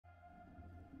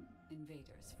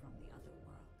invaders from the other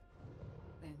world.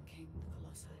 Then came the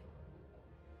Colossi,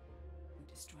 who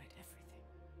destroyed everything.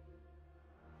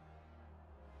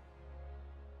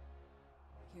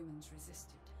 Humans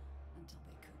resisted until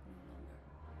they could no longer.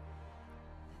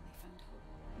 Then they found hope.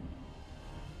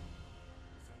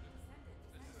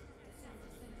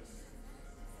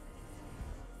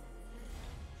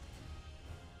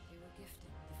 They were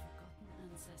gifted the forgotten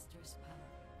ancestors'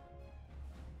 power.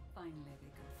 Finally,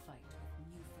 they could fight with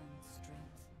newfound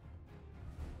strength.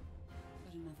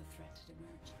 But another threat had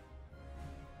emerged.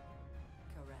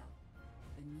 Karel,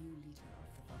 the new leader of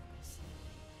the Vulgus.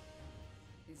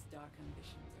 His dark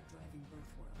ambitions are driving both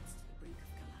worlds to the brink of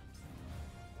collapse.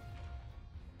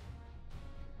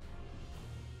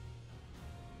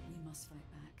 We must fight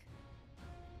back.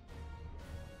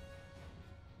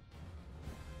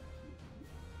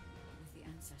 With the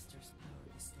ancestors' power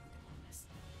bestowed upon us.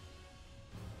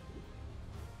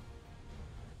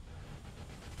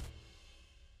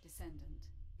 Descendant,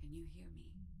 can you hear me?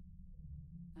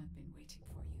 I've been waiting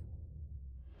for you.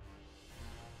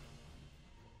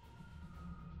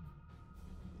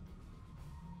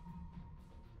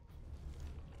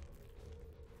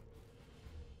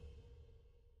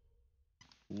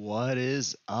 What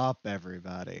is up,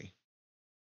 everybody?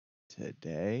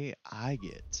 Today I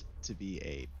get to be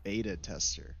a beta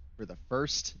tester for the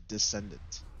first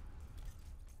Descendant.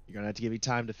 You're gonna have to give me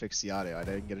time to fix the audio. I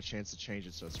didn't get a chance to change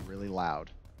it, so it's really loud.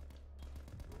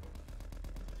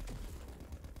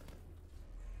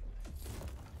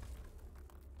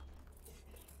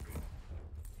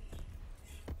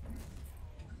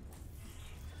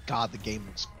 God, the game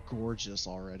looks gorgeous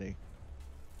already.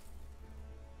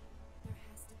 There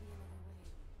has to be another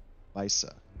way.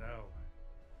 Visa. No.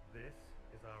 This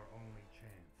is our only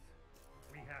chance.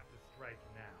 We have to strike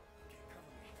now.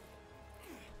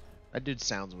 That dude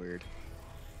sounds weird.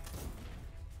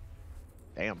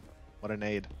 Damn, what a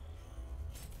nade.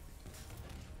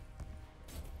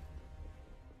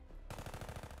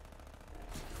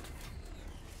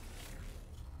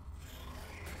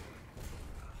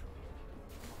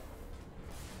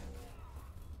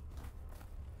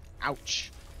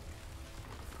 Ouch.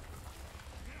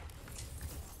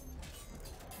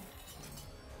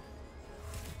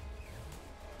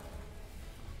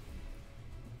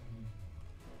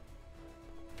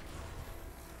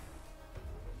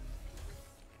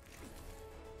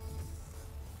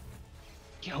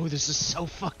 Yo, this is so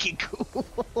fucking cool.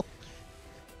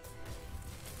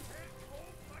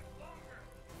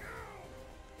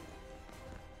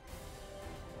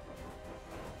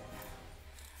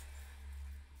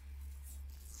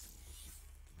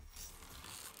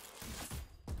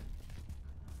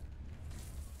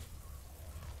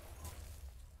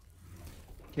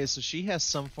 Okay, so she has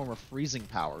some form of freezing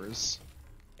powers.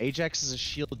 Ajax is a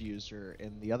shield user,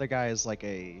 and the other guy is like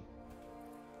a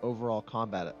overall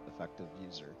combat effective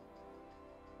user.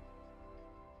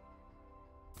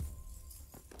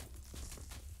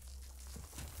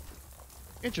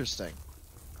 Interesting.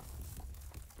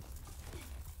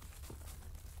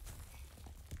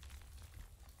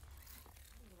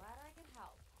 I'm glad I could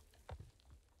help.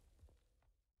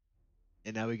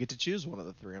 And now we get to choose one of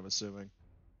the three, I'm assuming.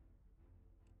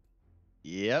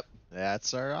 Yep,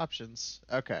 that's our options.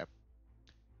 Okay.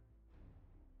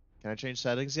 Can I change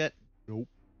settings yet? Nope.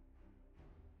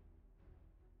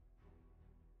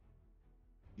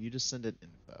 You Descendant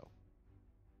info.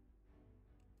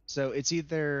 So it's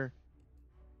either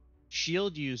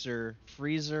shield user,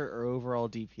 freezer, or overall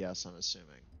DPS, I'm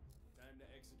assuming.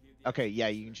 Okay, yeah,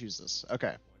 you can choose this.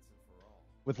 Okay.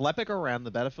 With Lepic around, the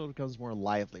battlefield becomes more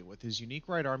lively. With his unique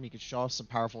right arm, he can show off some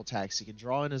powerful attacks. He can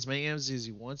draw in as many enemies as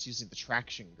he wants using the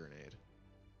traction grenade.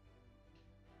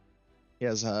 He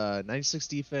has 96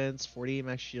 defense, 48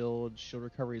 max shield, shield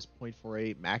recovery is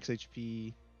 0.48, max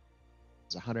HP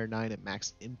is 109, and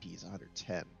max MP is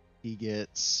 110. He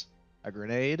gets a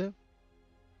grenade,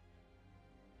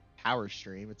 power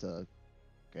stream.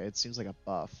 It seems like a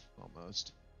buff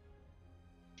almost.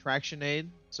 Traction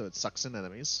aid, so it sucks in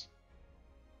enemies.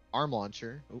 Arm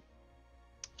launcher. Oh.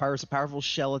 Fires a powerful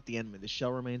shell at the enemy. The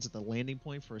shell remains at the landing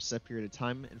point for a set period of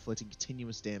time, inflicting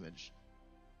continuous damage.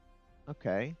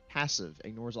 Okay. Passive.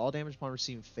 Ignores all damage upon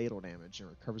receiving fatal damage and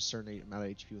recovers a certain amount of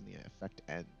HP when the effect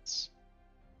ends.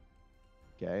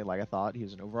 Okay, like I thought, he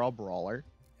was an overall brawler.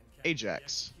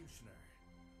 Ajax.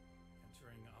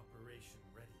 Entering operation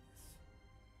readiness.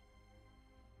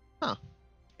 Huh.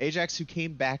 Ajax, who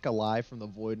came back alive from the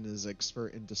void and is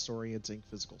expert in disorienting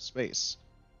physical space.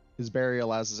 His barrier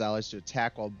allows his allies to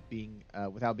attack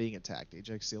without being attacked.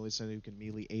 Ajax is the only son who can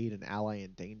melee aid an ally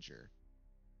in danger.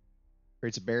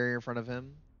 Creates a barrier in front of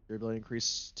him, Durability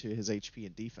increase to his HP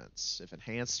and defense. If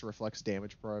enhanced, reflects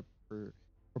damage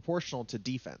proportional to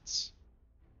defense.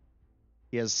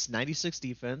 He has 96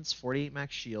 defense, 48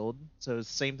 max shield, so it's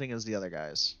the same thing as the other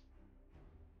guys.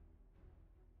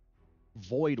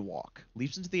 Void Walk.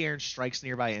 Leaps into the air and strikes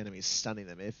nearby enemies, stunning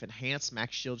them. If enhanced,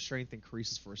 max shield strength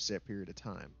increases for a certain period of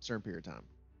time.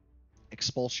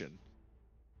 Expulsion.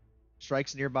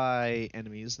 Strikes nearby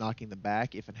enemies, knocking them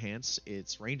back. If enhanced,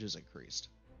 its range is increased.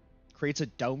 Creates a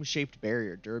dome-shaped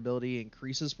barrier. Durability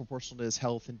increases proportional to his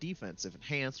health and defense. If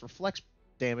enhanced, reflects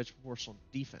damage proportional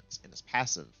to defense and is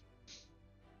passive.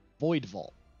 Void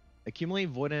Vault. Accumulate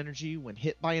void energy when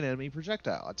hit by an enemy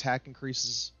projectile. Attack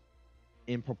increases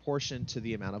in proportion to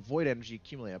the amount of void energy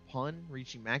accumulated. Upon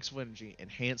reaching max void energy,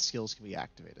 enhanced skills can be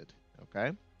activated.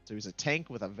 Okay? So he's a tank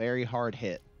with a very hard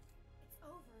hit. It's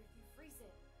over if you freeze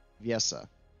it. Viessa.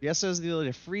 Viessa has the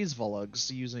ability to freeze Vollugs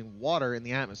using water in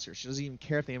the atmosphere. She doesn't even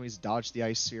care if the enemies dodge the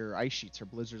ice sphere or ice sheets. Her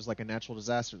blizzard is like a natural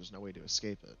disaster. There's no way to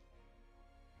escape it.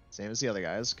 Same as the other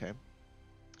guys. Okay.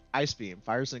 Ice Beam.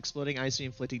 Fires an exploding ice beam,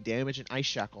 inflicting damage and ice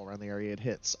shackle around the area it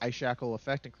hits. Ice shackle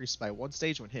effect increases by 1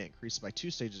 stage when hit. Increases by 2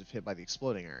 stages if hit by the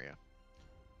exploding area.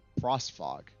 Frost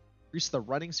Fog. Increases the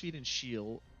running speed and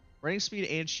shield. Running speed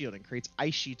and shielding creates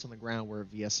ice sheets on the ground where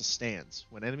Viessa stands.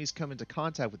 When enemies come into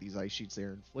contact with these ice sheets, they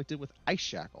are inflicted with Ice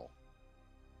Shackle.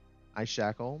 Ice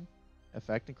Shackle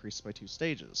effect increases by 2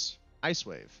 stages. Ice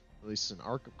Wave. Releases an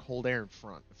arc of cold air in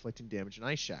front, inflicting damage and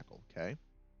Ice Shackle. Okay.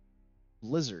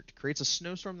 Blizzard creates a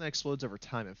snowstorm that explodes over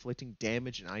time, inflicting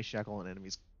damage and ice shackle on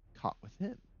enemies caught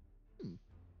within.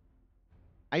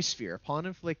 Ice Sphere. Upon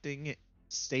inflicting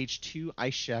stage 2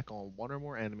 ice shackle on one or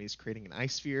more enemies, creating an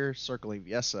ice sphere circling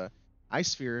Viessa. Ice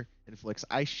Sphere inflicts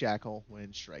ice shackle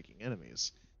when striking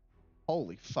enemies.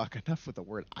 Holy fuck, enough with the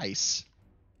word ice.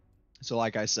 So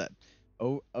like I said,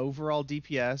 overall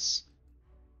DPS,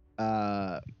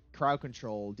 crowd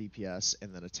control DPS,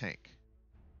 and then a tank.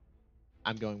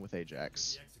 I'm going with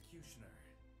Ajax. The Executioner.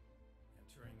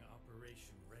 Entering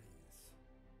operation readiness.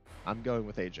 I'm going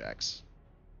with Ajax.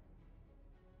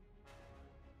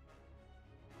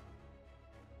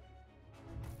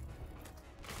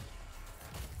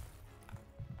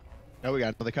 Oh, we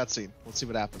got another cutscene. Let's see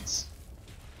what happens.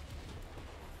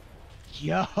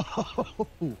 Yo!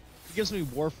 It gives me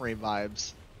Warframe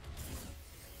vibes.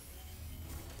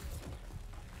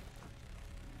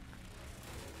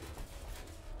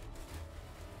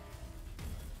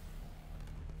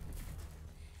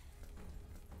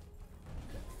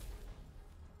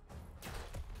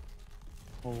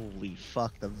 Holy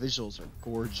fuck, the visuals are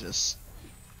gorgeous.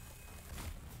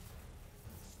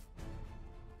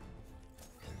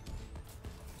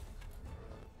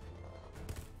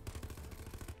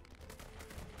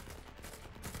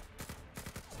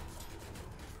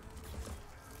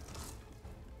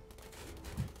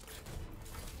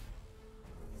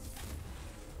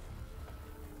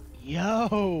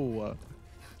 Yo!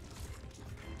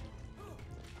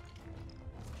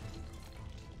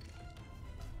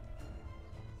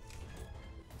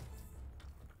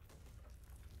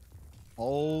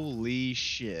 Holy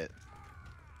shit.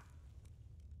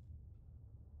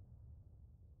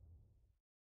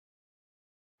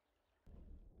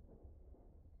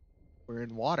 We're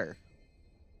in water.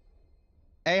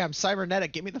 Hey, I'm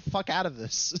cybernetic. Get me the fuck out of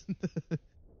this.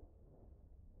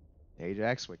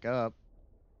 Ajax, wake up.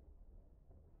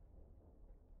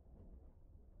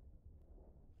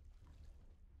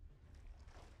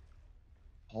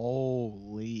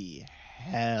 Holy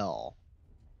hell.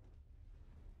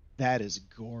 That is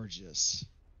gorgeous.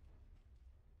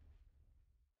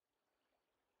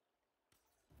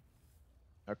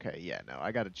 Okay, yeah, no,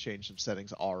 I gotta change some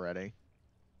settings already.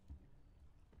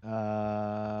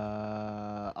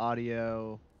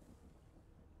 Audio.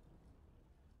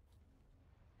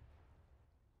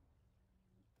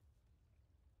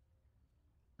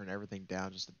 Turn everything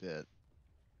down just a bit.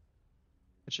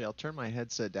 Actually, I'll turn my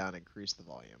headset down and increase the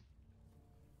volume.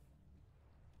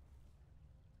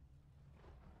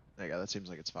 There you go, that seems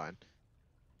like it's fine.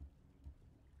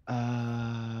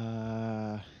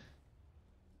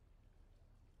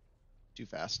 Too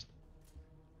fast.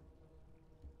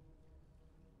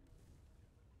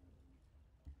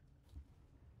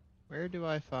 Where do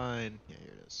I find... Yeah,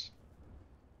 here it is.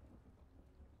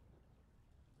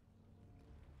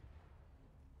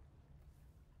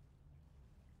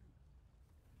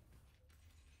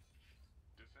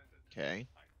 Descendant, Okay.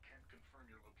 I can't confirm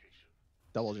your location.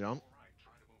 Double jump. All right,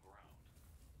 try to move around.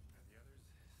 And the others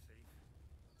safe?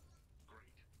 Great.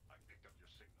 I picked up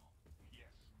your signal.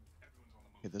 Yes, everyone's on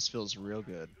the move. Okay, this feels real I'll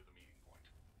good. track you to the meeting point.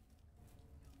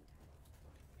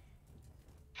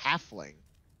 Halfling.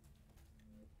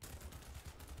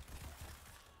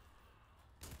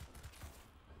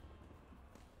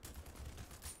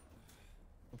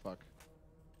 fuck?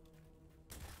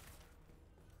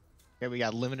 Okay, we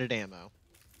got limited ammo.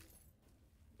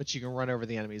 But you can run over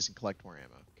the enemies and collect more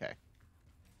ammo. Okay.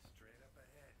 Straight up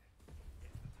ahead.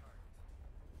 Hit the target.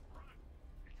 Run!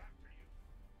 It's after you.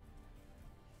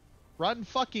 Run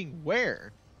fucking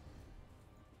where?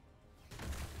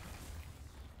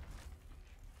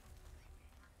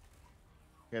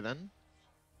 Okay then.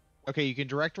 Okay, you can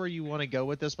direct where you want to go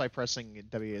with this by pressing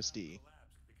WSD. Collapsed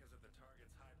because of the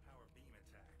target's high-power beam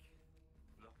attack.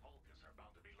 The Vulcans are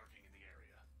bound to be lurking in the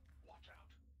area. Watch out.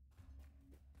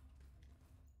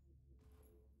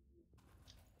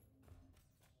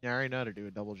 Yeah, I already know how to do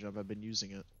a double jump. I've been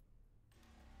using it.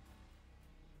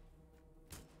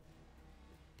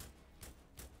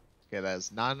 Okay, that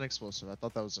is not an explosive. I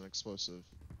thought that was an explosive.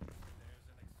 There's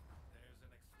an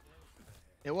explosive ahead.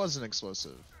 It was an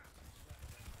explosive.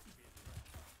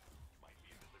 Might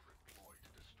be a deliberate ploy to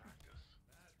distract us.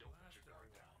 Don't let your guard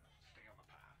down. Stay on the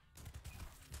path.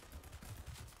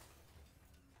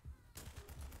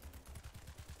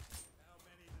 How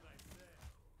many did I say?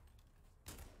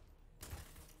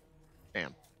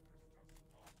 Damn.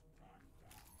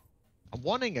 I'm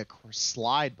wanting a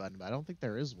slide button, but I don't think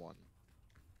there is one.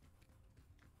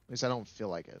 At least I don't feel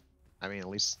like it. I mean, at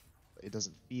least it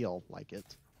doesn't feel like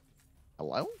it.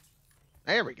 Hello?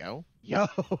 There we go. Yo,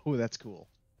 that's cool.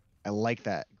 I like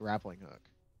that grappling hook.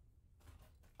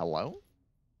 Hello?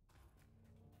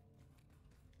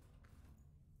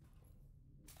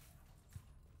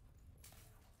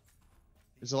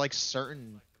 Is it like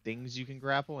certain things you can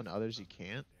grapple and others you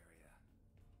can't?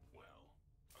 Well,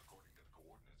 according to the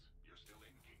coordinates, you're still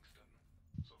in Kingston.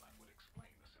 So that would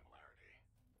explain the similarity.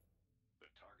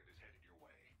 The target is headed your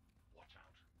way. Watch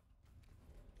out.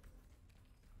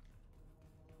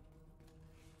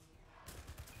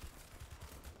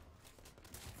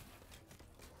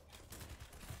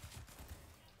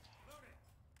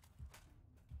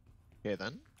 Okay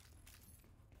then.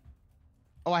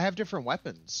 Oh, I have different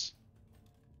weapons.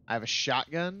 I have a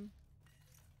shotgun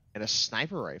and a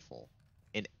sniper rifle.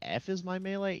 And F is my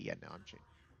melee? Yeah, no, I'm changing.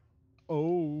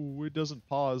 Oh, it doesn't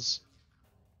pause.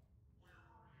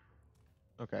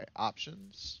 Okay,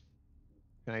 options.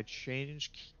 Can I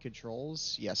change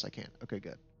controls? Yes, I can. Okay,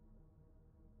 good.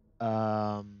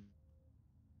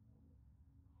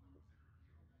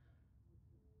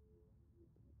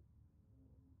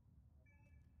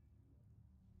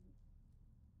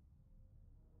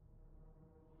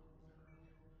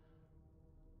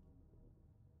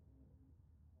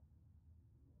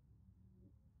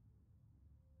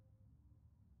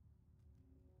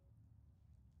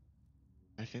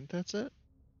 I think that's it.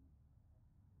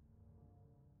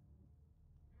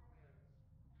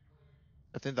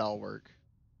 I think that'll work.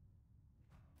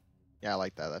 Yeah, I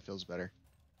like that. That feels better.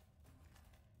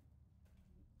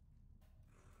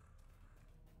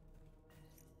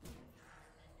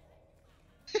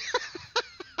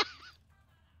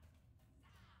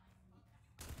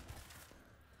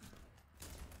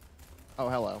 Oh,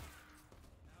 hello.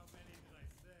 How many did I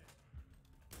say?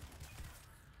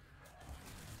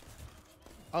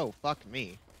 Oh, fuck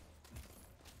me.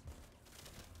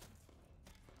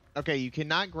 Okay, you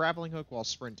cannot grappling hook while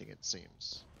sprinting, it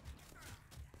seems.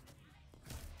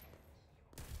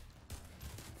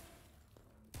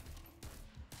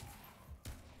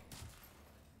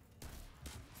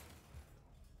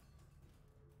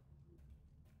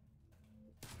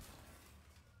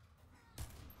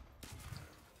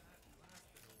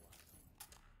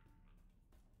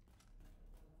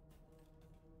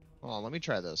 Hold on, let me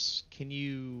try this. Can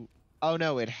you... Oh,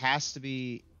 no, it has to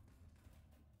be...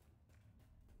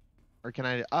 Or can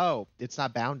I... Oh, it's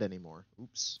not bound anymore.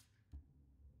 Oops.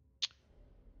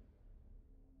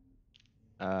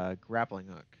 Grappling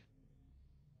hook.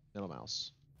 Middle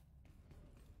mouse.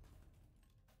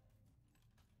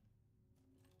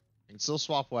 I can still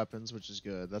swap weapons, which is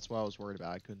good. That's what I was worried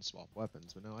about. I couldn't swap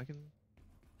weapons, but no, I can...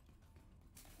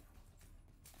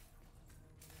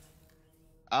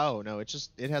 Oh, no, it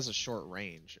has a short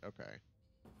range. Okay.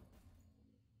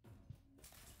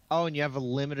 Oh, and you have a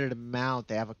limited amount.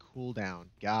 They have a cooldown.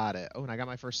 Got it. Oh, and I got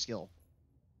my first skill.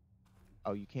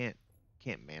 Oh, you can't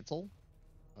mantle?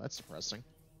 Oh, that's depressing.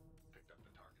 Picked up the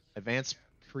target's Advanced again.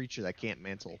 creature that can't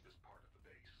mantle. This part of the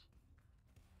base.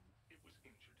 It was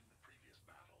injured in the previous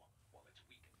battle. While it's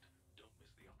weakened, don't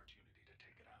miss the opportunity to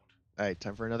take it out. Alright,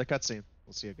 time for another cutscene.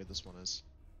 We'll see how good this one is.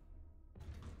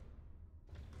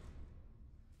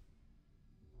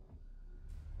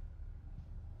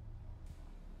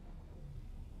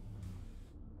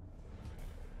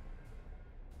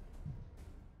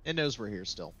 It knows we're here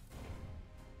still.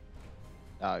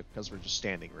 Because we're just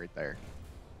standing right there.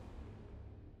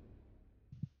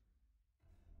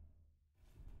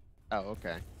 Oh,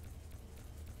 okay.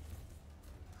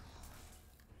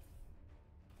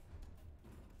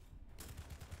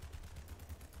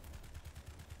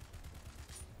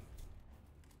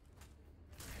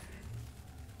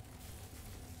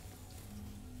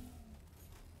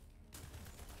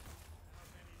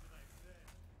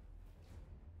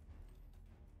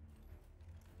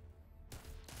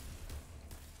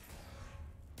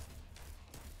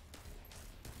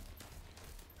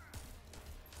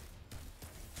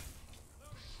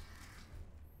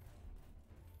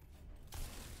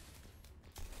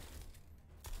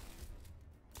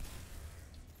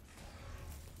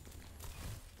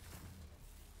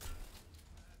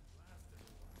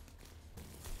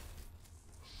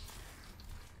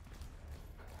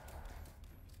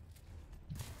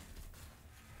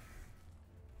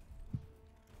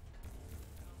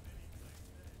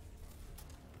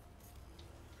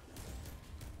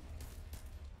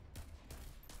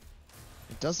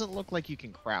 It doesn't look like you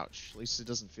can crouch. At least it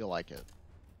doesn't feel like it.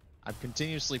 I've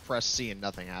continuously pressed C and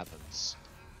nothing happens.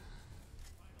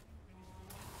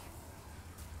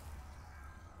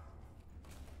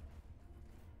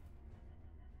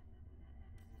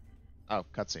 Oh,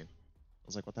 cutscene. I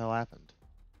was like, what the hell happened?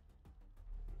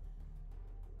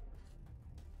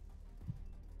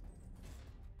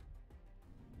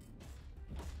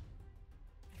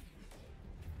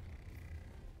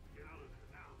 Get out of there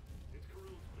now. It's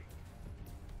Karel's fleet.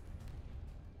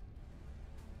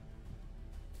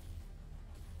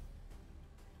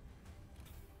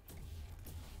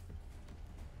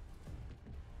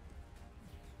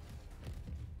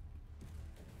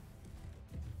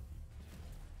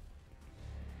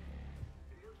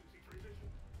 Emergency transition.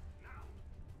 Now.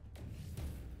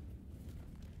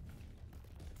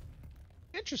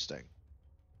 Interesting.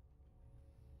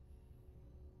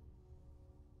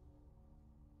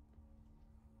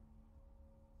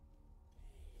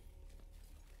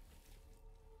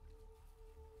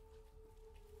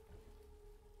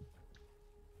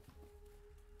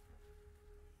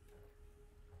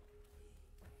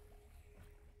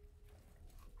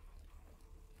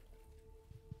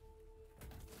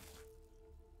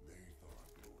 They thought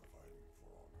they were fighting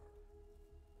for honor.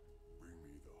 Bring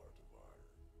me the Heart of Iron.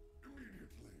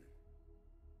 Immediately!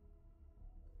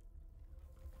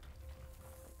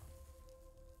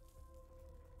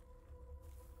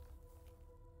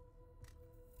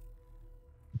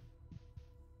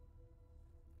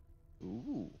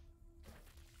 Ooh.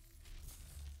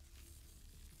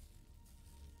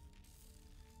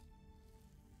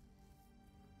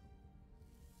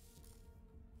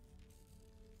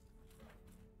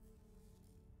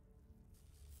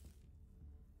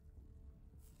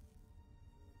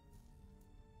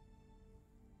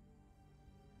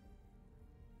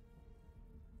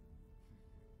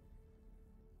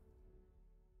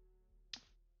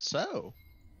 So.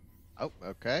 Oh,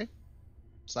 okay.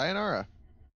 Sayonara.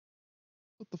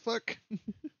 What the fuck?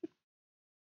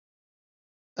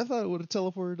 I thought it would have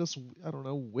teleported us, I don't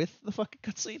know, with the fucking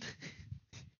cutscene.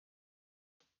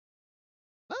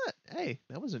 But, hey,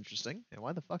 that was interesting. And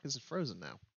why the fuck is it frozen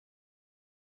now?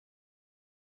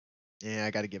 Yeah,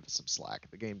 I gotta give it some slack.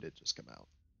 The game did just come out.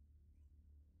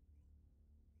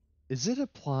 Is it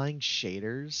applying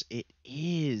shaders? It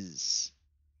is.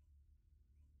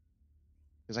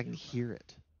 Because I can hear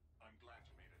it. I'm glad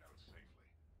you made it out safely.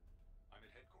 I'm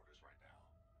at headquarters right now.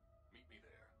 Meet me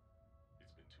there.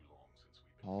 It's been too long since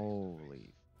we've been face to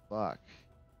Holy face. fuck.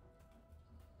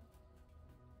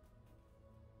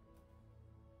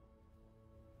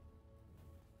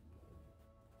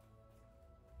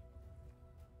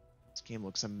 This game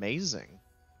looks amazing.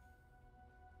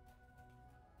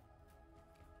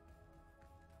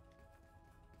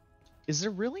 Is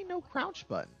there really no crouch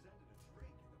button?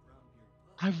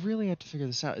 I really have to figure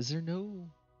this out. Is there no...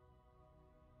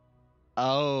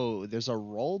 Oh, there's a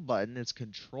roll button. It's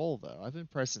control, though. I've been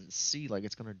pressing C like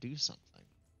it's going to do something.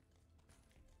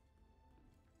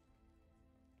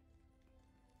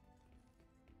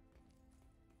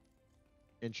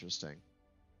 Interesting.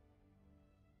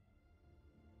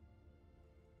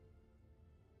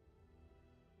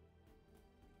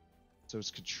 So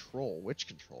it's control. Which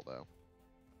control, though?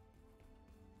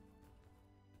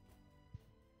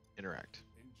 Interact.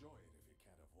 Enjoy it if you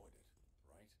can't avoid it,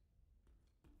 right?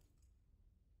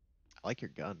 I like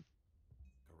your gun.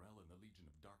 Karel and the Legion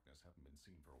of Darkness haven't been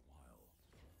seen for a while,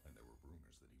 and there were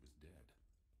rumors that he was dead.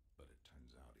 But it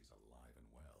turns out he's alive and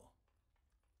well.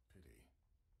 Pity.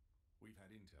 We've had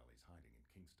intel he's hiding in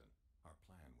Kingston. Our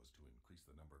plan was to increase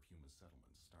the number of human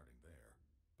settlements starting there.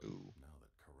 But Ooh. now that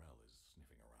Karel is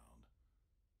sniffing around,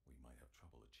 we might have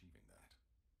trouble achieving that.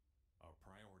 Our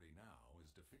priority now is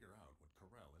to figure out what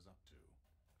Karel is up to.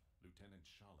 Lieutenant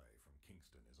Chalet from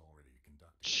Kingston is already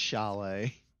conducting an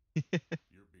Chalet. investigation.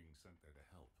 You're being sent there to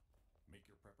help. Make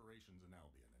your preparations in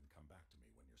Albion and come back to me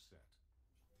when you're set.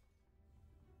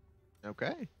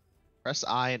 Okay. Press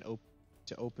I and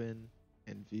to open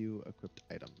and view equipped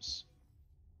items.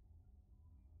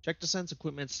 Check Descent's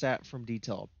equipment stat from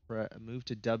detail. Move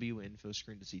to W info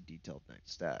screen to see detailed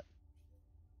next stat.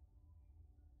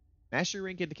 Mastery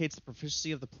rank indicates the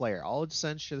proficiency of the player. All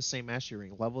Descents share the same mastery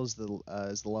rank. Level is the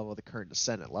level of the current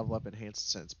Descendant. Level up enhanced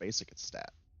Descendant's basic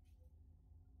stat.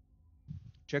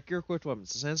 Check your equipped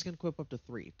weapons. Descendants can equip up to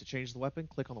 3. To change the weapon,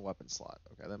 click on the weapon slot.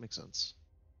 Okay, that makes sense.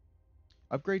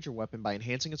 Upgrade your weapon by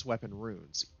enhancing its weapon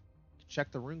runes.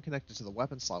 Check the rune connected to the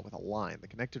weapon slot with a line. The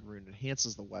connected rune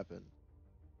enhances the weapon.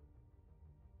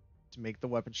 To make the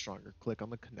weapon stronger, click on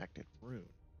the connected rune.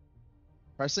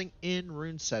 Pressing in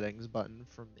rune settings button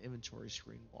from the inventory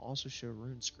screen will also show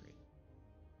rune screen.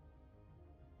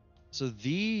 So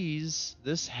this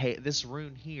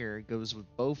rune here goes with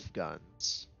both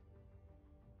guns.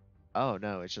 Oh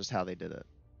no, it's just how they did it.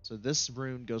 So this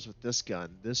rune goes with this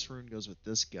gun, this rune goes with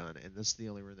this gun, and this is the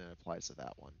only rune that applies to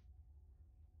that one.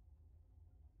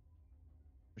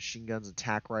 Machine guns,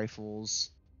 attack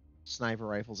rifles, sniper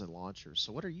rifles, and launchers.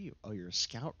 So what are you? Oh, you're a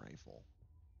scout rifle.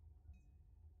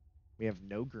 We have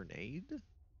no grenade?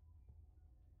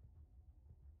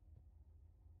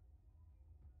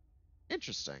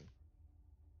 Interesting.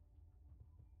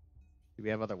 Do we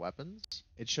have other weapons?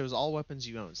 It shows all weapons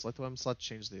you own. Select the weapon slot to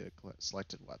change the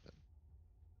selected weapon.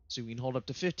 So we can hold up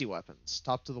to 50 weapons.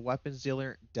 Talk to the weapons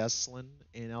dealer, Descendant,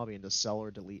 in Albion to sell or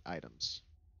delete items.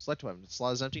 Select weapon. The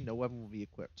slot is empty. No weapon will be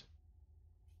equipped.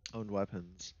 Owned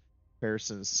weapons.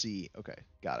 Comparison C. Okay,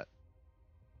 got it.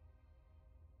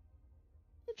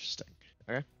 Interesting.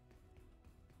 Okay.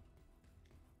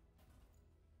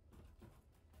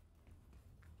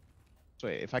 So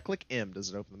wait, if I click M, does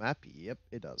it open the map? Yep,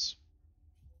 it does.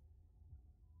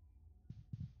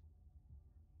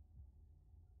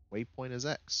 Waypoint is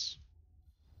X.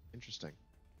 Interesting.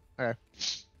 Okay.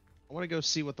 I want to go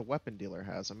see what the weapon dealer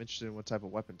has. I'm interested in what type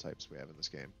of weapon types we have in this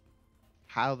game.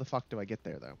 How the fuck do I get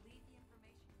there, though?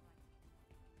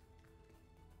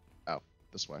 Oh,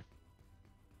 this way.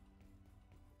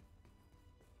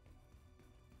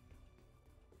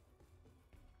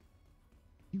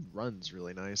 He runs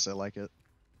really nice. I like it.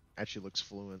 Actually looks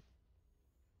fluent.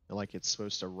 I like it's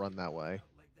supposed to run that way.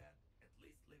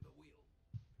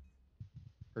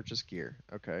 Purchase gear.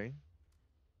 Okay.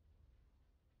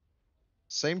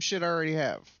 Same shit I already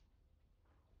have.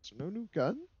 So no new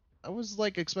gun? I was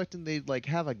like expecting they'd like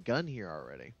have a gun here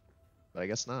already. But I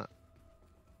guess not.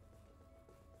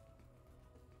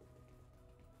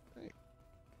 Right.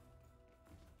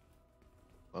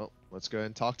 Well, let's go ahead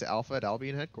and talk to Alpha at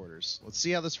Albion headquarters. Let's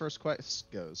see how this first quest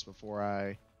goes before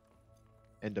I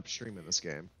end up streaming this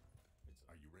game.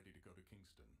 Are you ready to go to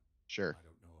Kingston? Sure. I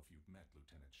don't know if you've met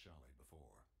Lieutenant Chalet before.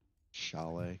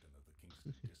 Chalet.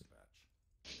 He's the captain of the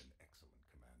Kingston Dispatch and an excellent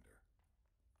commander.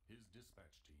 His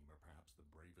dispatch team are perhaps the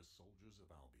bravest soldiers of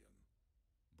Albion.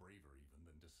 Braver even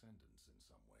than Descendants in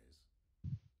some ways.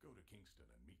 Go to Kingston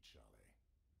and meet Chalet.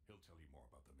 He'll tell you more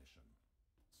about the mission.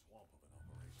 Swamp of an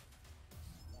operation.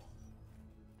 Swamp.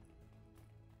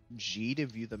 G to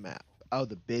view the map. Oh,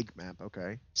 the big map.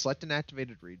 Okay. Select an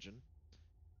activated region.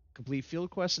 Complete field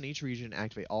quests in each region.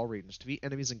 Activate all regions. Defeat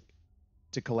enemies and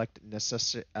to collect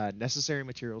necessary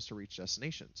materials to reach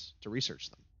destinations. To research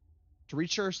them. To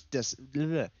research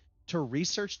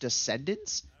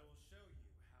Descendants?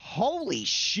 Holy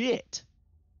shit!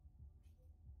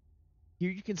 Here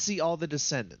you can see all the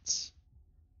Descendants.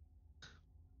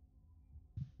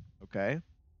 Okay.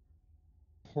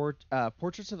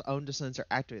 Portraits of own Descendants are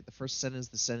activated. The first Descendant is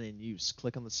the Descendant in use.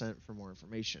 Click on the Descendant for more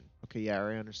information. Okay, yeah, I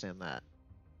already understand that.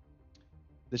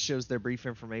 This shows their brief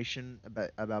information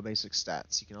about basic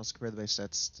stats. You can also compare the base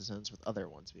stats Descendants with other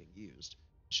ones being used.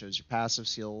 It shows your passive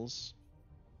skills.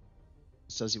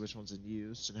 It tells you which one's in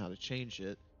use and how to change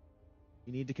it.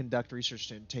 You need to conduct research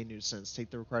to obtain new Descendants. Take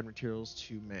the required materials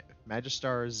to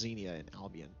Magistar Xenia in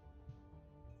Albion.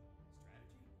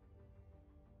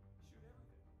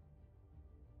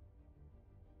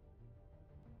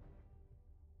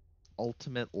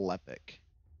 Ultimate Lepic.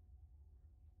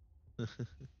 Turret,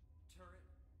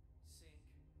 sync,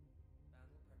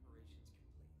 battle preparations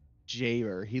complete.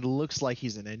 Jaber. He looks like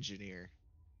he's an engineer.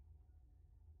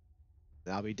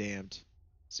 I'll be damned.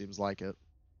 Seems like it.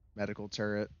 Medical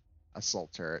turret.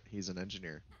 Assault turret. He's an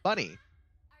engineer. Bunny. Are you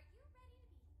ready to be thrilled?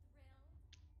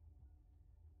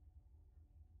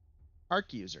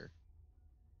 Arc user.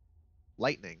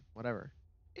 Lightning. Whatever.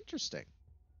 Interesting.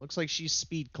 Looks like she's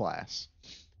speed class.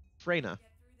 Freyna. Get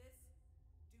through this?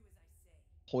 Do as I say.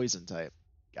 Poison type.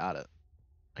 Got it.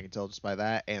 I can tell just by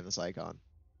that and this icon.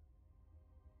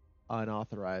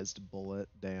 Unauthorized bullet.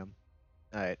 Damn.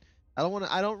 All right. I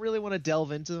don't really want to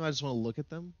delve into them. I just want to look at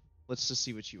them. Let's just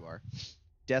see what you are.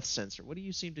 Death sensor. What do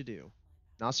you seem to do?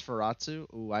 Nosferatu.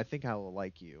 Ooh, I think I will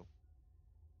like you.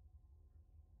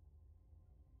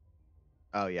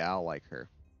 Oh yeah, I'll like her.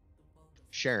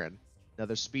 Sharon.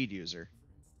 Another speed user.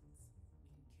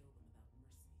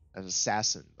 As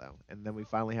assassin though, and then we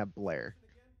finally have Blair.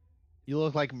 You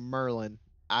look like Merlin.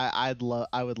 I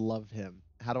would love him.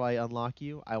 How do I unlock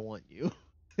you? I want you.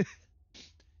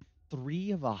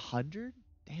 3 of 100?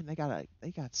 Damn,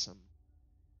 they got some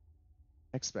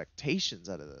expectations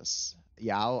out of this.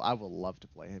 Yeah, I would love to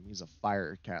play him. He's a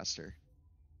fire caster,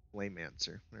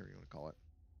 flamemancer, whatever you want to call it.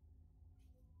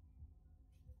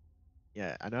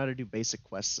 Yeah, I know how to do basic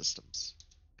quest systems.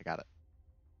 I got it.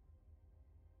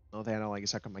 The only thing I don't like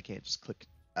is how come I can't just click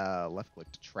left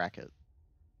click to track it.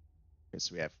 Okay,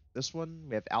 so we have this one,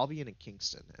 we have Albion and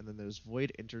Kingston, and then there's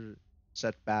Void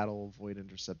Intercept Battle, Void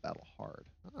Intercept Battle Hard.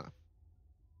 Huh.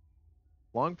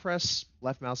 Long press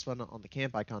left mouse button on the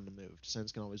camp icon to move.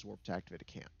 Descendants can always warp to activate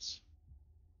camps.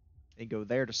 And go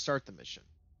there to start the mission.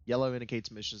 Yellow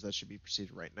indicates missions that should be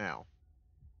proceeded right now.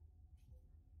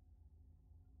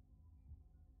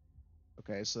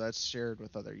 Okay, so that's shared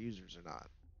with other users or not.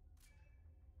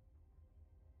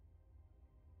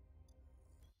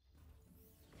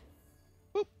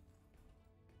 Boop.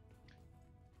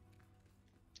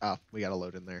 Ah, we gotta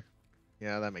load in there.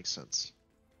 Yeah, that makes sense.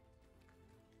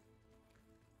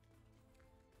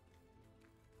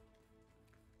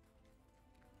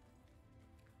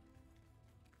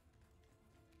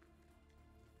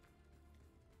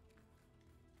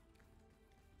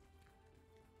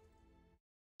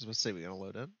 I was supposed to say we're gonna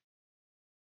load in.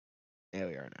 Yeah,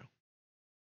 we are now.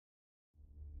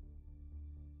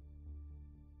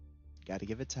 Gotta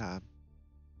give it time.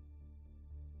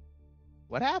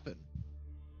 What happened?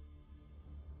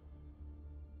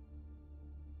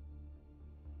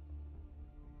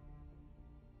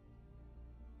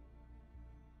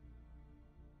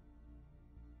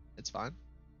 It's fine.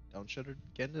 Don't shoot it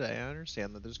again today. I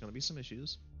understand that there's gonna be some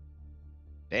issues.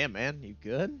 Damn, man, you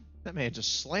good? That man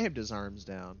just slammed his arms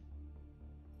down.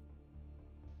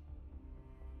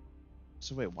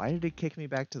 So wait, why did it kick me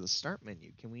back to the start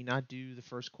menu? Can we not do the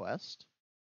first quest?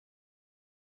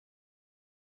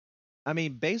 I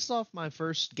mean, based off my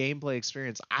first gameplay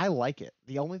experience, I like it.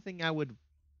 The only thing I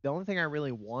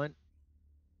really want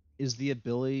is the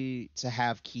ability to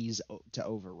have keys to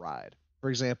override. For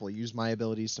example, use my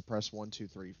abilities to press 1, 2,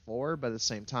 3, 4, but at the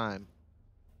same time,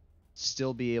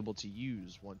 still be able to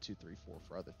use 1, 2, 3, 4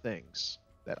 for other things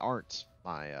that aren't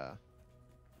my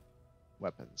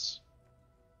weapons.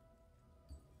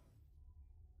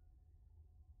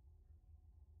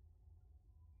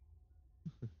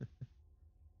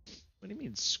 What do you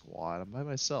mean squad? I'm by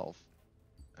myself.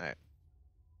 Alright.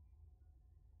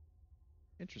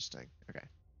 Interesting. Okay.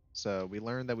 So we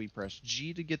learned that we press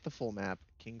G to get the full map.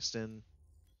 Kingston.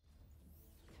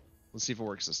 Let's see if it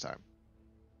works this time.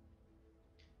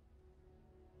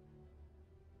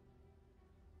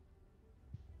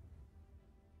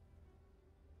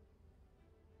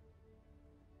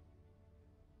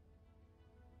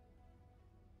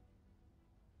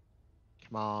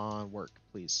 Come on, work,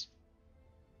 please.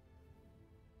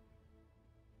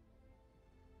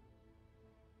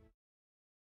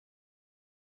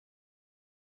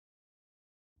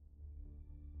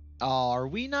 Oh, are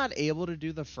we not able to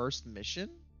do the first mission?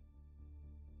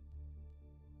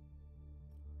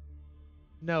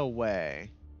 No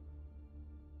way.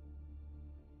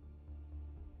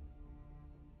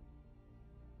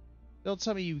 Don't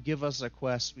tell me you give us a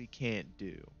quest we can't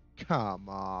do. Come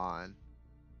on.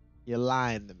 You're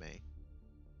lying to me.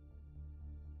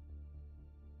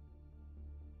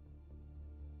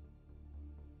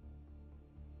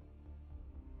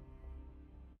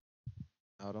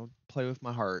 Oh, don't play with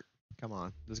my heart. Come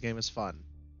on. This game is fun.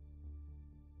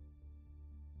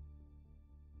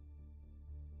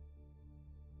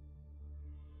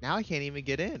 Now I can't even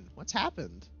get in. What's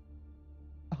happened?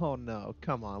 Oh no,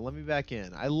 come on. Let me back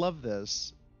in. I love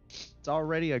this. It's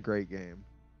already a great game.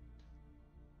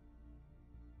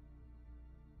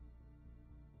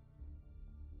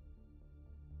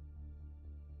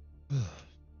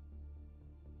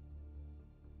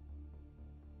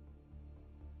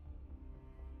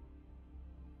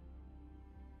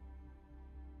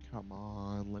 Come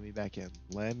on, let me back in.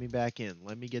 Let me back in.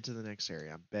 Let me get to the next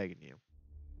area. I'm begging you.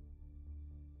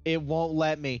 It won't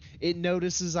let me. It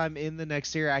notices I'm in the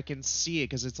next area. I can see it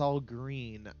because it's all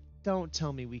green. Don't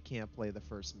tell me we can't play the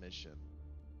first mission.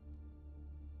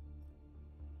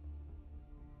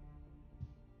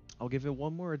 I'll give it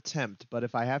one more attempt, but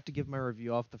if I have to give my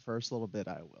review off the first little bit,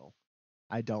 I will.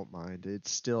 I don't mind.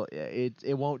 It's still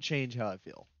it won't change how I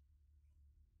feel.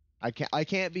 I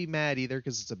can't be mad either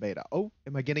because it's a beta. Oh,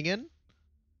 am I getting in?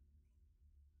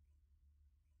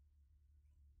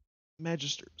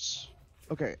 Magisters.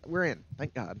 Okay, we're in.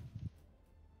 Thank God.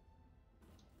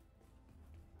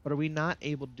 But are we not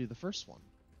able to do the first one?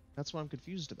 That's what I'm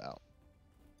confused about.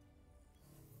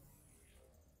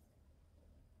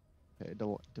 Okay,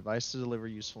 device to deliver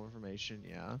useful information.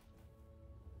 Yeah.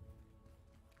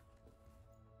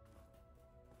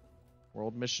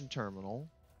 World Mission Terminal.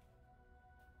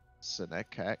 Senekek.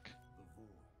 The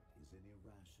void is an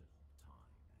irrational time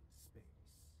and space.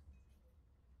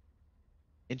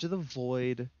 Into the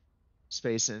void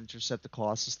space and intercept the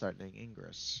Colossus threatening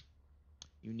Ingress.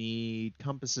 You need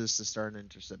compasses to start an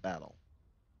intercept battle.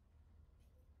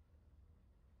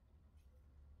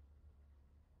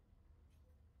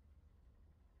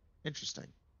 Interesting.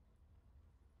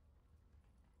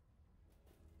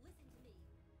 Listen to me.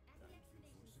 At the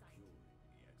excavation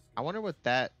site. I wonder what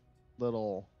that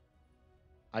little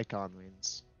icon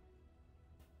means.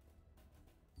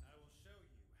 I will show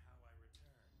you how I return.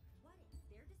 What if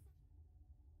they're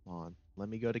Come on, let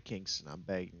me go to Kingston. I'm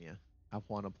begging you. I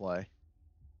want to play.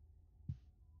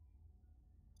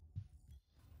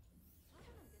 Tell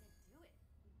them I'm gonna do it.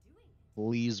 I'm doing it.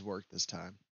 Please work this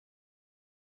time.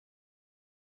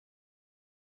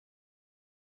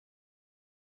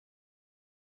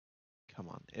 Come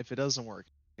on. If it doesn't work,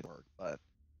 it work. But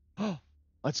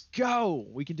let's go.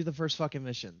 We can do the first fucking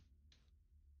mission.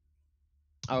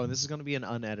 Oh, and this is going to be an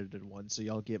unedited one, so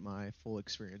y'all get my full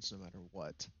experience no matter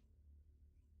what.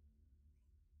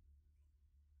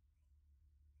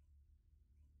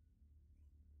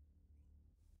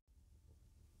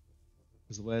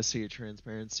 Because the way I see your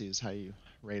transparency is how you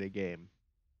rate a game.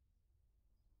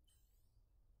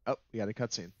 Oh, we got a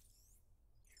cutscene.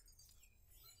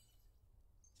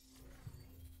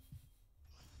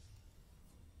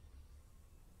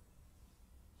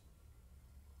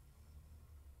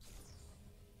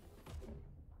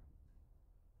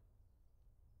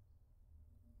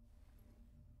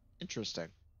 Interesting.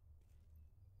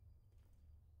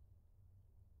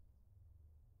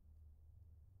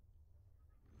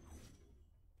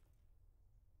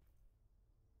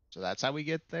 So that's how we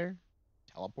get there?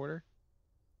 Teleporter?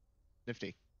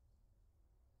 Nifty.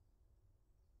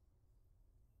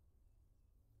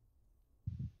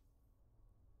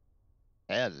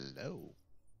 Hello.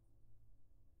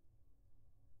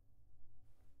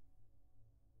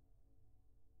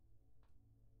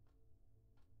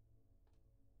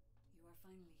 You are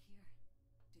finally here,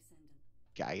 Descendant.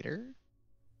 Guider?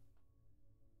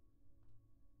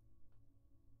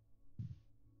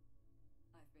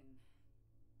 I've been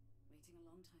waiting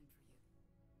a long time for you.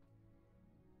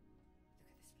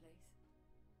 Look at this place.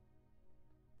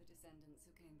 The Descendants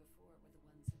who came before were the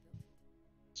ones who built it.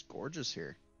 It's gorgeous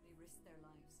here. They risked their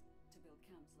lives to build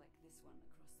camps like this one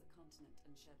across the continent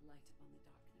and shed light upon the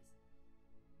darkness.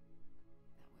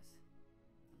 That was a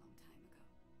long time ago.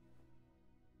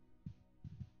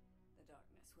 The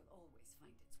darkness will always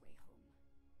find its way home.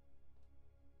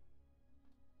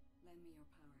 Lend me your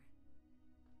power,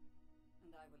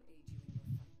 and I will aid you in your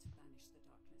fight to banish the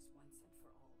darkness once and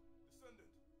for all.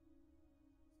 Descendant!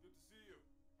 It's good to see you.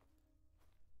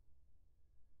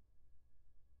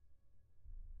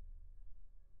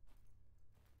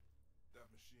 That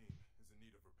machine is in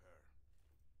need of repair.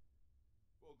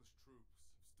 Bogus troops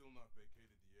have still not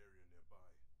vacated the area nearby.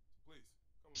 So please,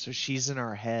 come So she's in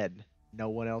our head. No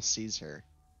one else sees her.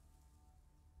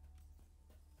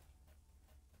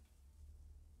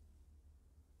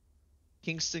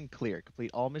 Kingston clear.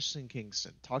 Complete all missions in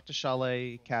Kingston. Talk to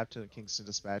Chalet, Captain of Kingston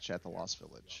Dispatch at the Lost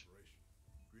Village.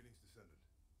 Greetings, Descendant.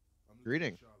 I'm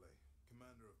Greeting. Lieutenant Chalet,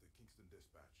 commander of the Kingston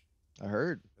Dispatch. I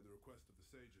heard. At the request of the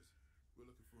sages, we're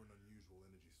looking for an unusual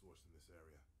energy source in this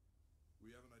area. We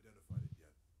haven't identified it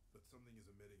yet, but something is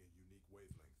emitting a unique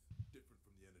wavelength, different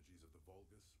from the energies of the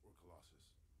Vulgus or Colossus.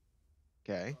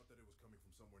 Okay. We thought that it was coming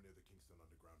from somewhere near the Kingston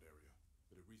underground area,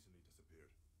 but it recently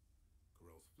disappeared.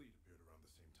 Corell's fleet appeared around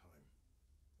the same time.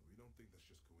 And we don't think that's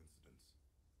just coincidence.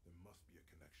 There must be a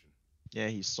connection.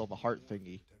 Yeah, he stole the heart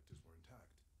thingy. Detectors were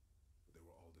intact, but they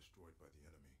were all destroyed by the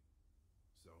enemy.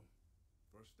 So,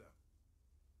 first step.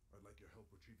 I'd like your help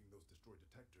retrieving those destroyed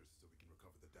detectors so we can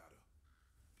recover the data.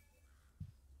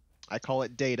 I call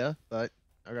it data, but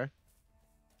okay.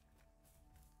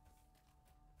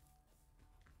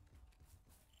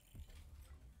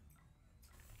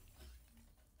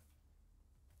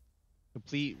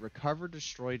 Complete recover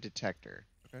destroy detector.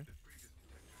 Okay. The previous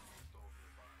detectors installed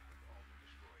nearby have all been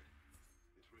destroyed.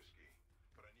 It's risky,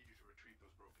 but I need you to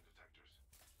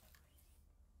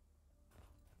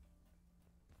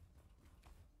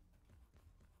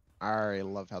I already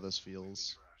love how this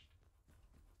feels.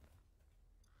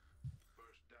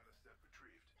 First data set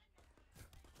retrieved.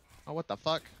 Oh, what the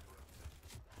fuck?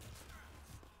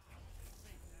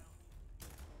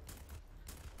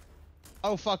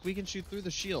 Oh, fuck, we can shoot through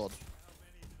the shield.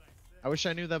 I wish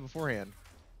I knew that beforehand.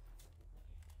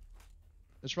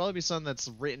 There's probably be something that's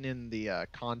written in the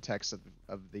context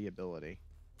of the ability.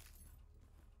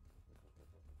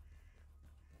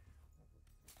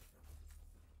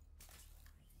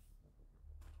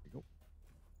 There you go.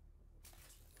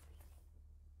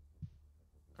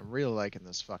 I'm really liking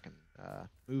this fucking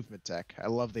movement tech. I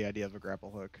love the idea of a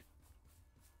grapple hook.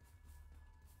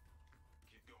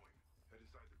 Keep going. Head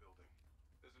inside the building.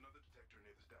 There's another detector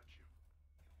near the statue.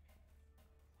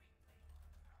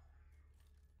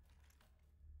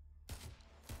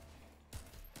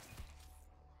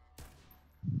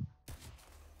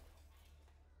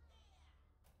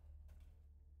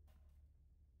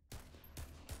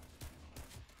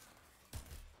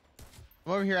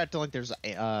 I'm over here acting like there's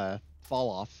a fall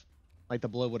off, like the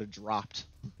blow would have dropped.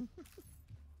 Second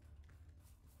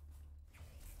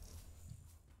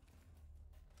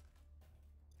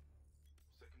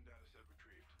data set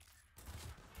retrieved.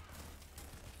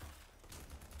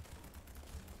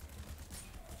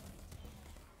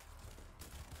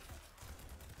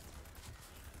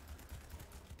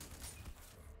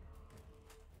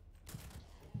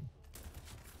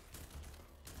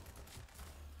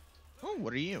 Oh,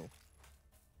 what are you?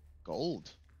 Gold.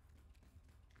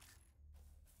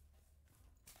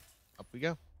 Up we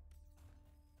go.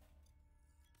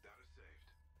 Data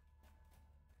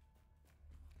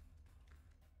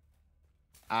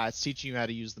saved. It's teaching you how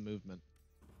to use the movement.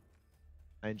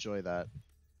 I enjoy that.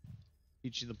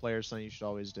 Teaching the players something you should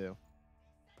always do.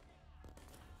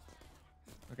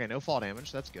 Okay, no fall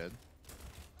damage. That's good.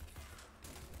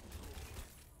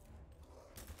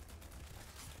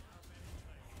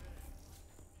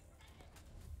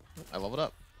 I leveled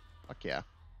up. Fuck yeah.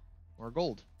 More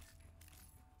gold.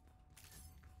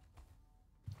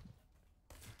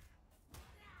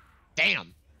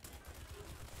 Damn!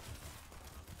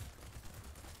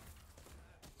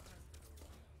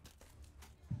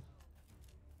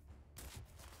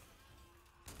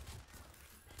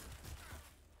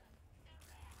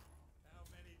 How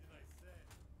many did I say?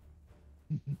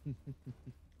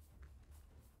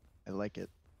 I like it.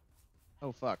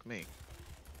 Oh, fuck me.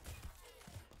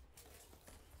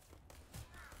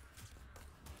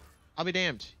 I'll be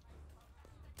damned.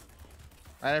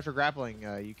 Right after grappling,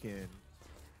 you can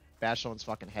bash someone's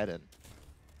fucking head in. I'm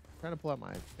trying to pull out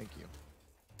my... Thank you.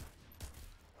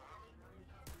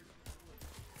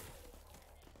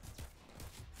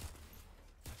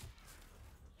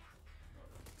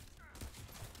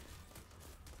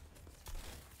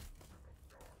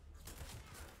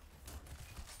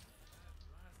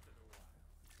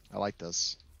 I like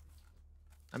this.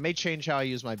 I may change how I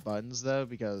use my buttons though,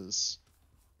 because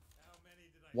How many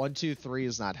did I 1, 2, 3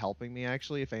 is not helping me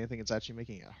actually. If anything, it's actually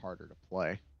making it harder to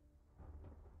play.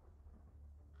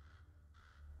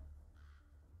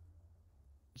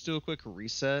 Let's do a quick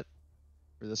reset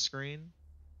for the screen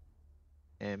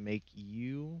and make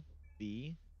U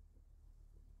B.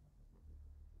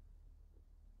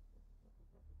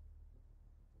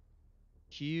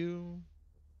 Q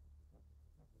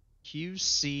Q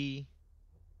C.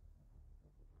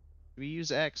 Do we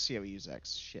use X? Yeah, we use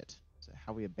X. Shit. Is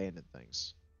how we abandon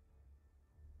things.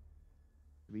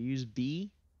 Do we use B?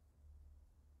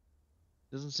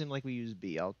 Doesn't seem like we use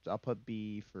B. I'll put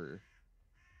B for...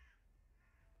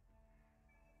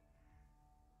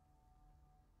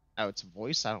 Oh, it's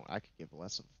voice? I could give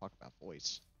less of a fuck about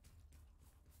voice.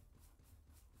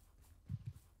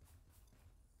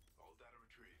 All data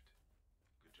retrieved.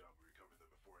 Good job we recovered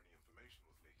them before any information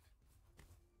was leaked.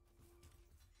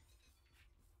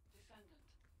 Descendant,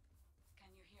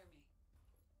 can you hear me?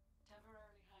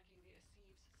 Temporarily hacking the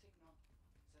Acceive's signal,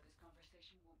 so this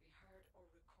conversation won't be heard or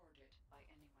recorded by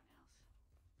anyone else.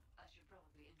 I should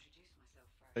probably introduce myself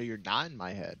first. Oh, you're not in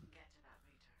my head. We can get to that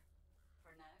later.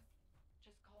 For now,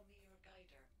 just call me your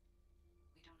guider.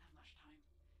 We don't have much time.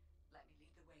 Let me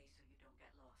lead the way so you don't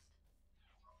get lost.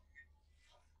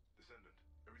 Descendant,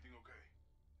 everything okay?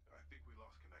 I think we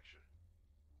lost connection.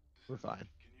 We're fine.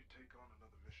 Can you take on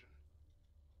another mission?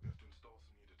 We have to install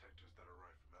some new detectors that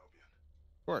arrived from Albion.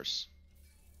 Of course.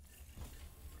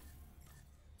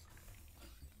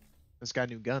 This got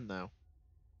a new gun though.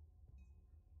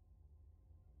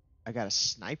 I got a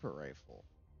sniper rifle.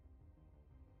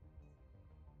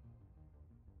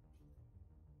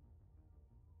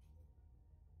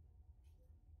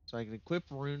 So I can equip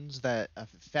runes that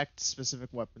affect specific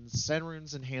weapons. Send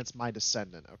runes enhance my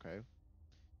Descendant. Okay.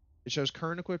 It shows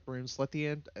current equipped runes. Select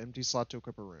the empty slot to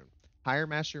equip a rune. Higher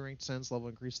mastery rank descends level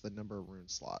increase the number of rune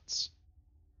slots.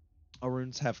 All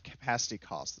runes have capacity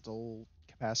cost. The total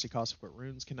capacity cost of equipped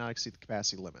runes cannot exceed the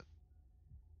capacity limit.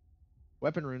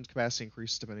 Weapon runes capacity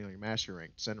increases depending on your mastery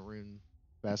rank. Descendant rune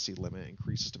capacity limit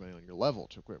increases depending on your level.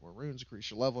 To equip more runes,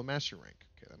 increase your level and mastery rank.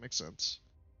 Okay, that makes sense.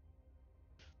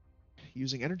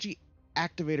 Using energy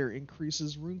activator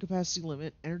increases rune capacity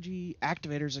limit. Energy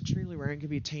activator is extremely rare and can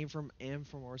be obtained from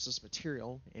amorphous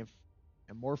material.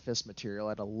 Amorphous material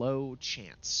at a low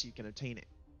chance. You can obtain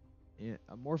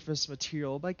amorphous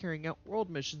material by carrying out world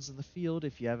missions in the field.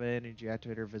 If you have an energy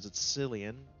activator, visit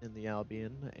Cillian in the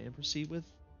Albion and proceed with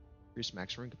increased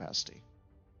max rune capacity.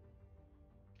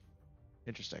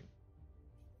 Interesting.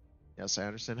 Yes, I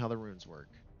understand how the runes work.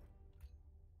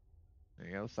 There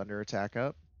you go. Thunder attack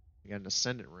up. We got an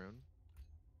Ascendant rune.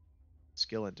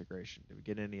 Skill integration. Did we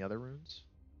get any other runes?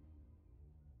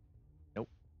 Nope.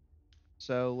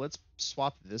 So let's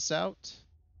swap this out.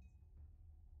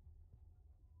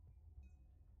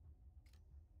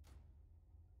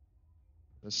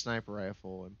 The sniper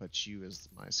rifle and put you as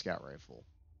my scout rifle.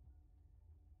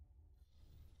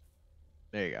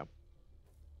 There you go.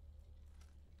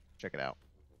 Check it out.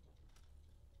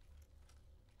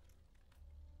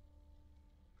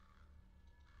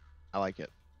 I like it.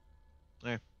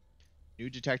 Eh. New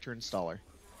detector installer. Just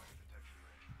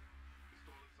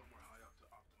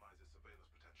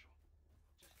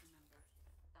remember,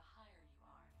 the higher you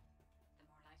are, the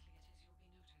more likely it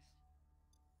is you'll be noticed.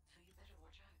 So you better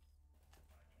watch out.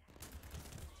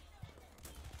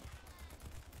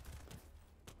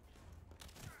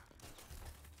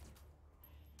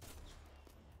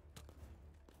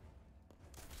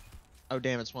 Oh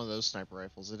damn! It's one of those sniper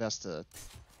rifles. It has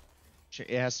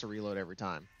to reload every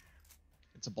time.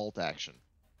 It's a bolt action.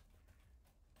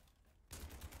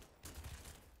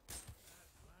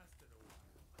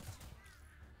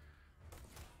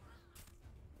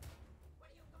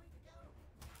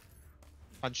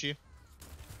 Punch you.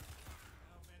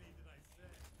 How many did I say?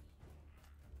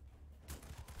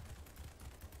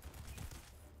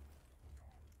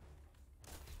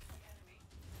 The enemy.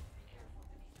 Be careful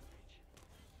beneath the bridge.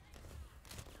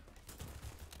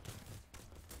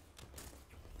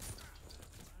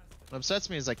 What upsets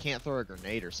me is I can't throw a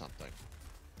grenade or something.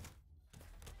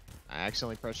 I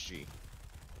accidentally pressed G. How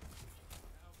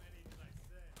many did I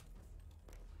say? I'll take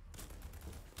the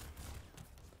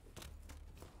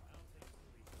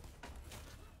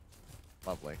lead.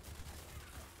 Lovely.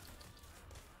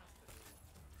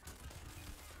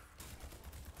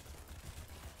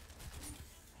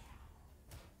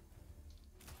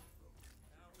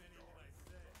 How many did I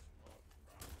say?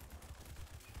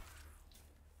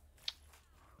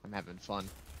 I'm having fun.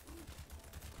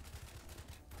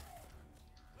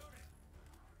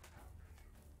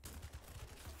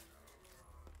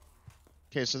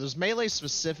 Okay, so there's melee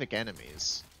specific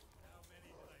enemies. How many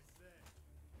did I say?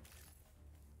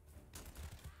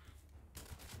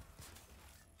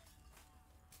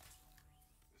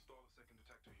 Install a second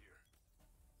detector here.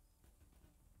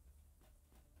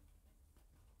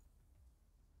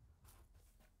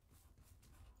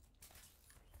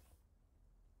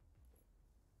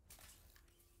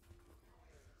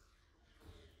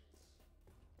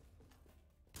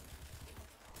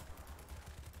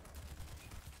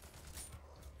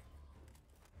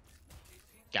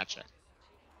 Gotcha.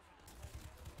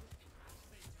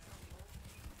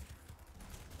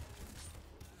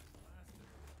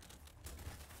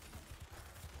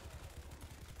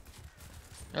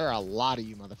 There are a lot of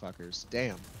you motherfuckers.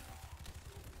 Damn.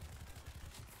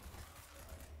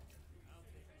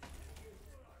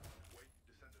 Wait,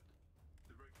 Descendant.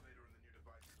 The regulator in the new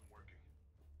device isn't working.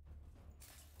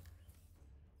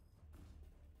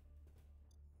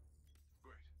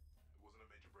 Great. It wasn't a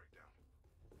major breakdown.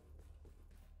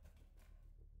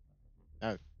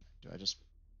 Oh, do I just...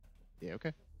 Yeah,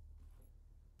 okay.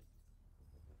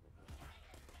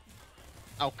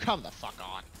 Oh, come the fuck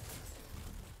on.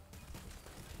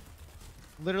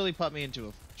 Literally put me into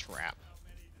a trap. How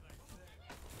many did I say?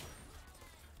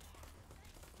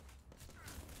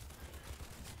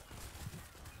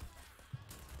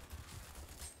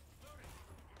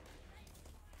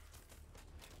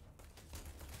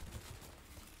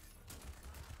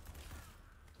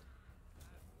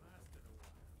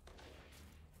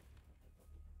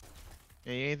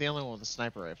 Yeah, you ain't the only one with a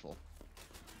sniper rifle.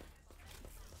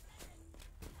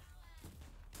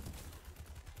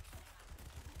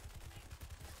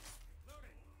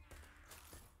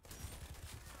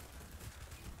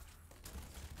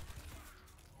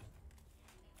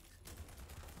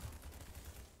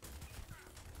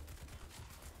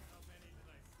 How many did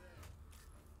I say?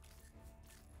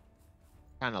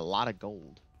 Kind of a lot of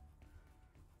gold.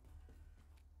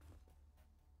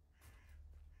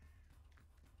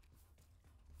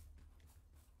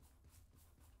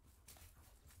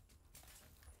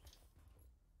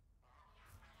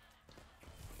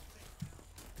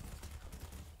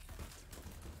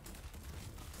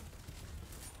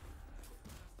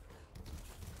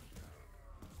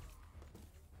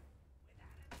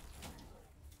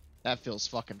 That feels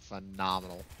fucking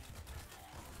phenomenal.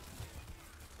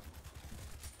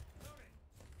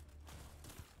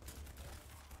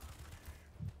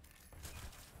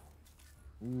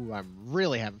 Ooh, I'm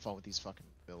really having fun with these fucking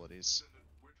abilities. Descendant,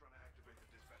 we're trying to activate the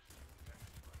dispatch detection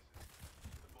devices.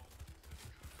 The bulk of the system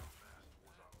should have gone mass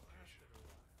towards our location.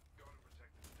 Go and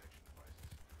protect the detection devices.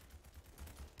 How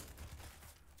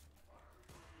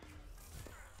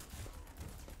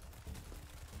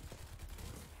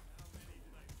many did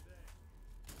I say?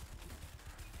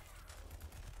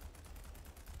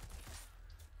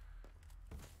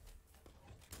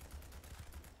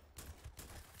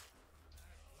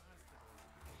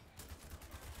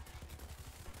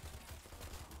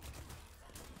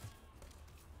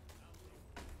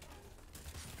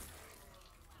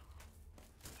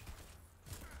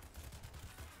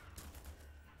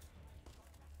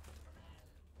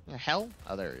 The hell?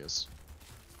 Oh, there he is.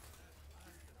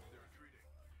 They're retreating.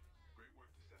 Great work,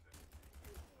 Descendant.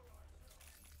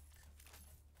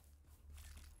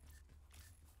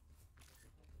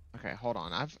 Okay, hold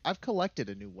on. I've collected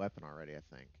a new weapon already, I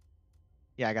think.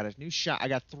 Yeah, I got a new shot. I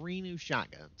got 3 new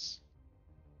shotguns.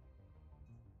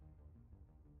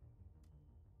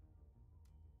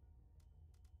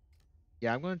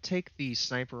 Yeah, I'm going to take the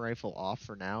sniper rifle off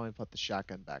for now and put the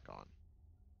shotgun back on.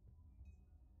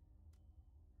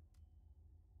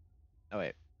 Oh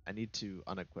wait, I need to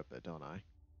unequip it, don't I?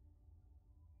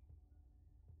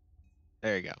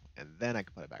 There you go. And then I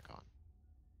can put it back on.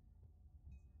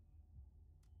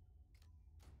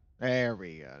 There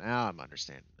we go. Now I'm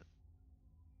understanding it.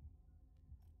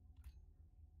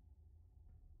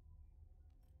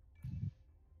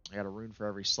 I got a rune for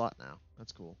every slot now.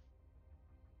 That's cool.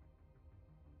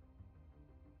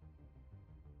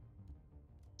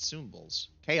 Consumables.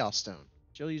 Chaos Stone.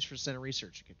 Jill used for center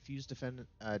research to confuse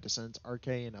Descendant's RK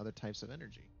and other types of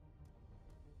energy.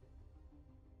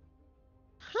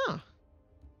 Huh.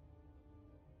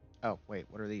 Oh, wait,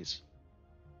 what are these?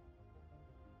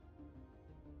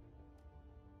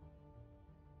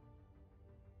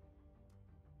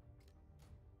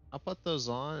 I'll put those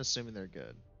on, assuming they're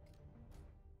good.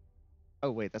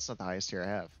 Oh, wait, that's not the highest tier I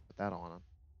have. Put that on them.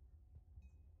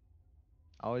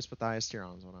 Always put the highest tier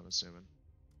on is what I'm assuming.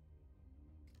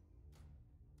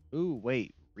 Ooh,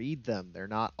 wait. Read them. They're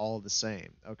not all the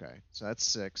same. Okay, so that's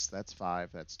 6. That's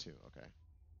 5. That's 2. Okay.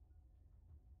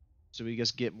 So we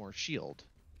just get more shield.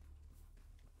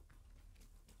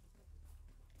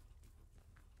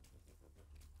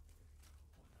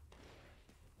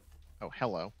 Oh,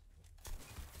 hello.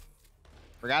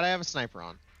 Forgot I have a sniper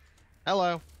on.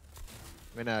 Hello.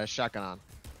 I mean, a shotgun on.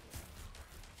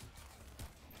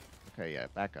 Okay, yeah,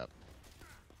 back up.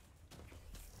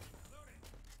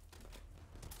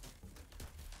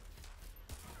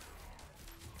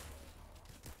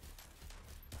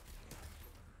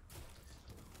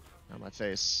 On my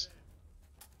face.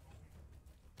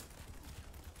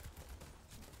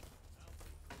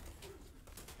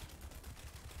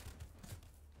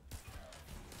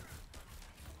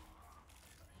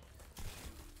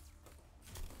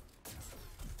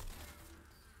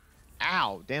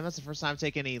 Ow! Damn, that's the first time I've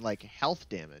taken any, like, health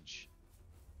damage.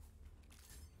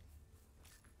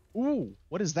 Ooh,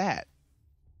 what is that?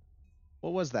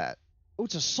 What was that? Oh,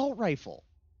 it's an assault rifle.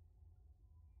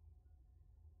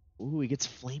 Ooh, he gets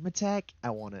flame attack?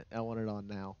 I want it. I want it on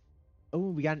now.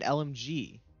 Oh, we got an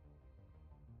LMG.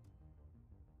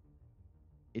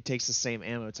 It takes the same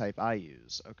ammo type I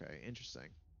use. Okay, interesting.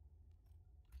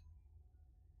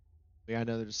 We got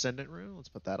another Descendant rune. Let's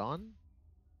put that on.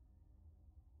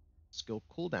 Skill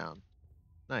cooldown.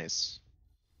 Nice.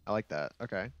 I like that.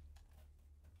 Okay.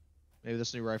 Maybe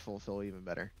this new rifle will feel even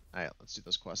better. Alright, let's do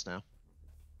this quest now.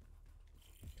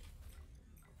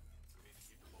 We need to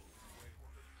keep the bulk away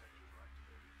while the detectors are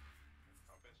activated.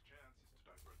 Our best chance is to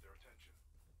divert their attention.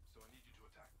 So I need you to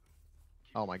attack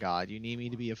them. Oh my god, you need me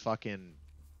to be a fucking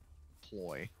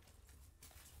ploy.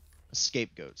 A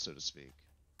scapegoat, so to speak.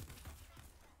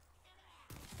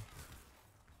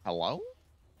 Hello?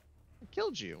 I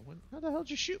killed you. How the hell did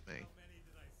you shoot me? How many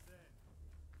did I say?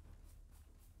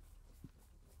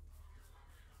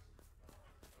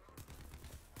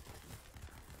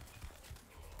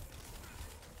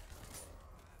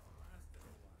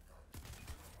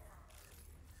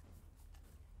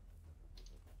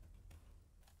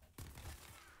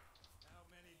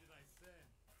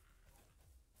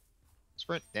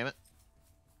 Sprint, damn it.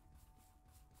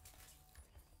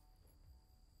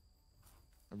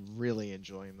 I'm really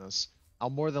enjoying this. I'll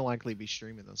more than likely be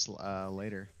streaming this later.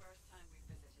 The first time we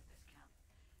visited this camp.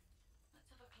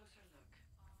 Let's have a closer look.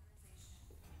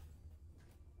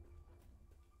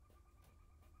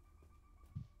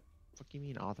 What do you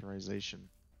mean authorization?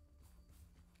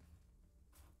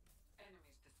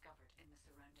 Enemies discovered in the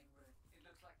surrounding room. It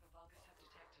looks like the Vulgus have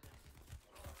detected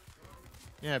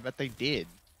us. Yeah, I bet they did.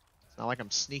 It's not like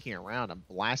I'm sneaking around. I'm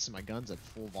blasting my guns at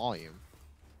full volume.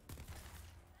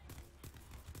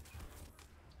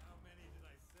 How many did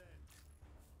I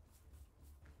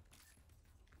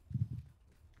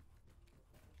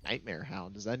send? Nightmare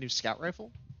Hound. Is that a new scout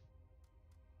rifle?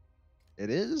 It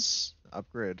is?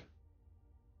 Upgrade.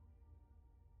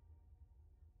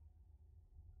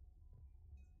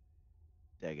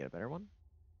 Did I get a better one?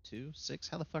 2, 6?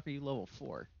 How the fuck are you level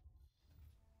 4?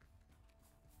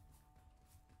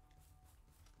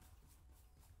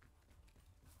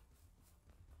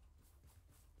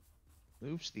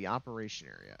 Move to the operation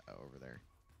area over there.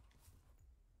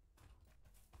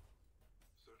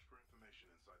 Search for information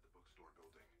inside the bookstore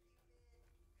building.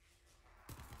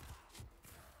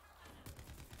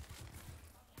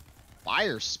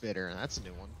 Fire Spitter. That's a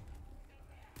new one.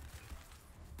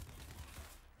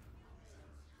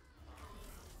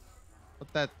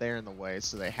 Put that there in the way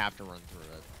so they have to run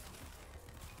through it.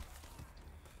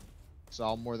 So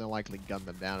I'll more than likely gun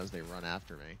them down as they run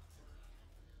after me.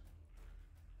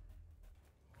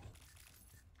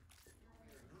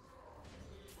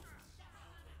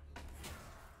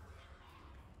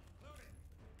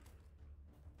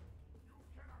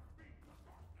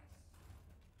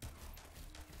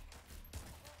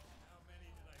 How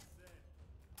many did I send?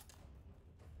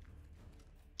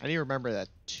 I need to remember that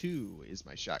 2 is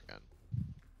my shotgun.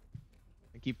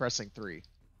 And keep pressing 3.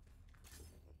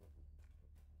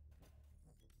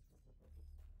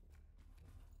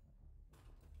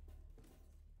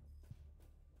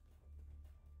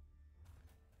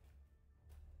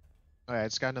 Oh yeah,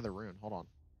 it's got another rune. Hold on.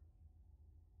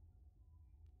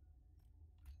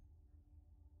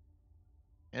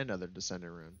 And another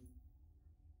Descendant rune.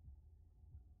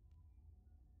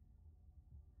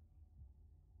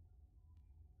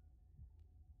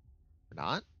 Or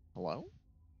not? Hello?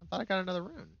 I thought I got another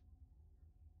rune.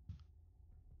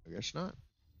 I guess not.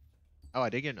 Oh, I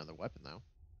did get another weapon though.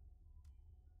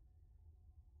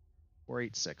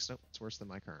 486. Nope, it's worse than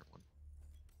my current one.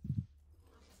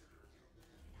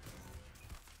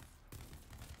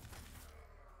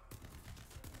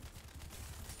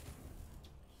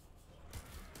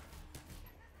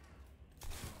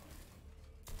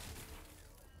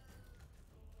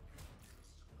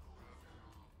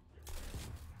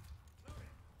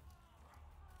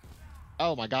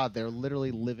 Oh my god, they're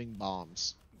literally living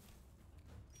bombs.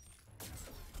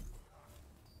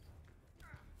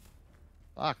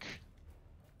 Fuck.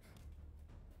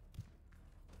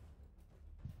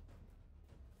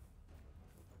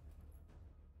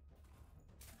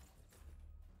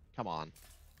 Come on.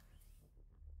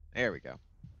 There we go.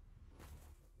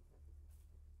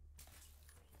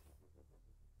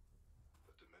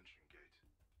 The Dimension Gate.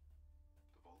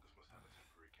 The Vulgus must have a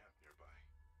temporary camp nearby.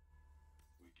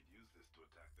 We could use this to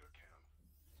attack their camp.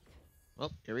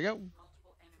 Well, here we go.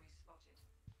 Multiple enemies spotted.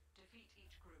 Defeat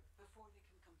each group before they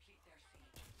can complete their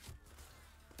siege.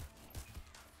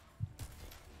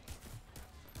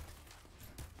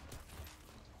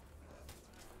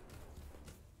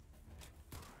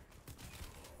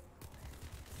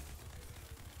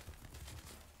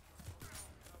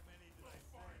 How many did I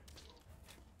send?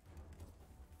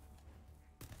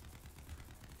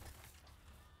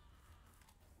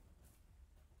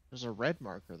 There's a red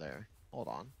marker there. Hold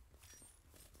on.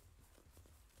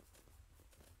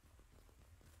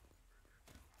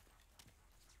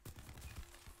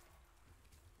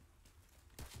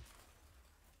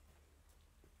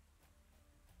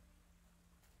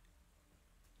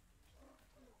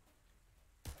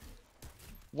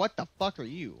 What the fuck are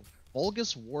you?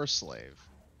 Vulgus War Slave.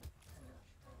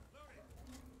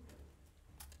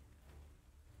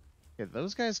 Okay,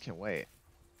 those guys can wait.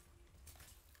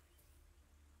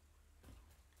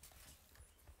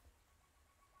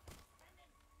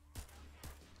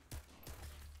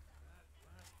 That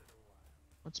lasted a while.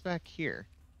 What's back here?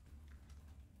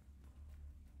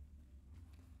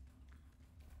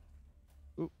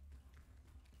 Oop.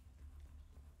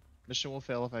 Mission will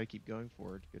fail if I keep going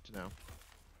forward. Good to know.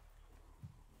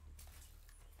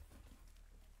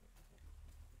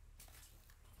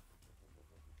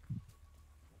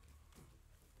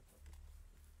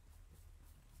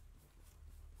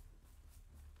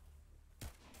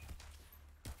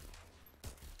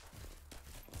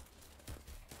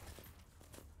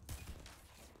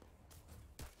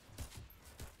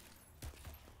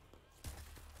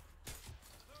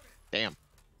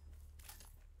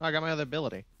 Oh, I got my other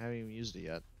ability. I haven't even used it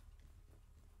yet.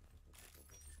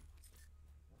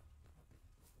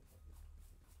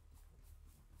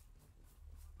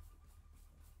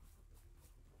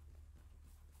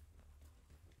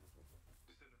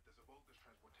 Descendant, there's a Vulgus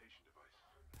transportation device.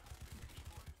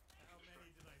 How many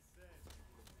did I send?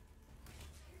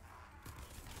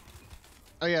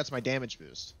 Oh yeah, it's my damage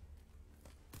boost.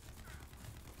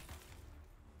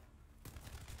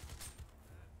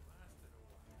 That lasted a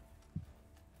while.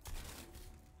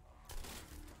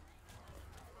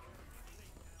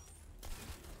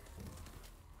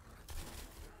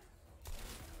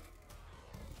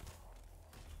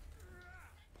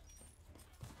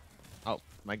 Oh,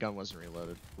 my gun wasn't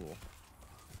reloaded. Cool.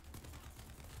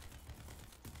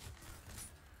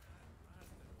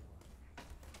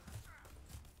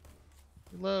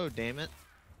 Reload, damn it.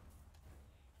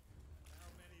 How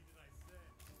many did I send?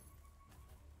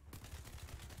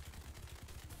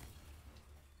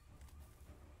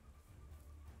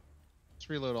 Let's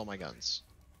reload all my guns.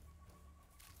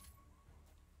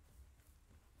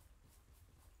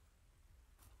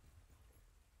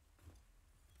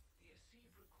 The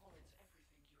Asive records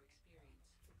everything you experience,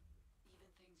 even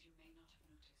things you may not have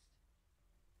noticed.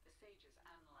 The sages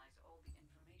analyze all the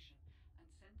information and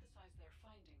synthesize their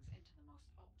findings into the most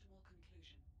optimal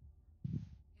conclusion.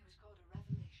 It was called a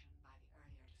revelation by the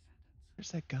earlier descendants. Where's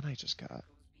that gun I just got? It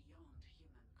goes beyond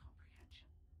human comprehension.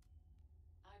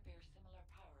 I bear similar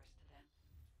powers to them.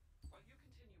 While you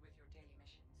continue with your daily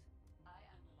missions, I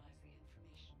analyze the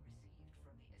information received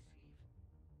from the Asive.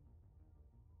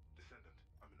 Descendant,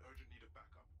 I'm in urgent need of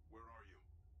backup. Where are you?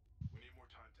 We need more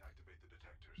time to activate the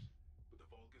detectors, but the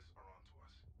Vulgus are onto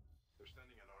us. They're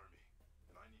sending an army,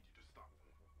 and I need you to stop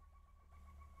them.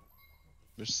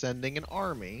 They're sending an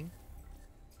army.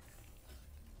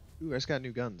 Ooh, I just got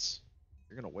new guns.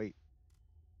 You're gonna wait.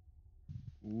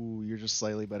 Ooh, you're just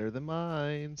slightly better than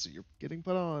mine, so you're getting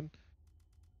put on.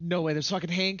 No way, there's fucking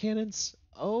hand cannons?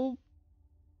 Oh,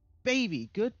 baby,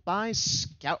 goodbye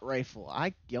scout rifle.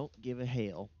 I don't give a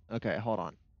hail. Okay, hold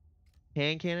on.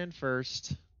 Hand cannon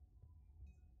first.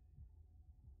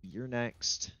 You're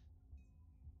next.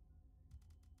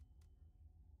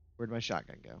 Where'd my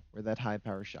shotgun go? Where'd that high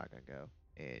power shotgun go?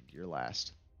 And you're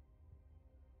last.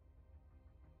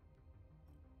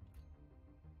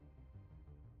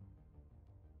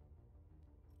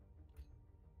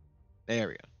 There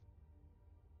we go.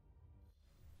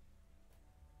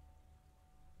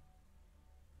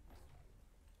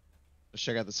 Let's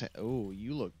check out this. Oh,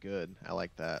 you look good. I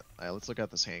like that. All right, let's look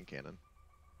at this hand cannon.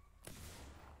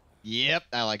 Yep,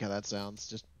 I like how that sounds.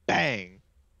 Just bang.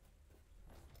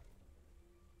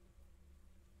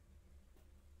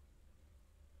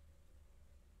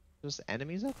 Just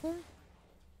enemies up there?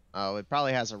 Oh, it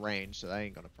probably has a range, so that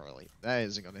ain't gonna that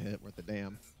isn't gonna hit worth a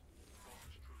damn.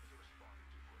 Vulgus troops are responding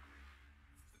too quickly.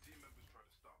 The team members tried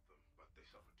to stop them, but they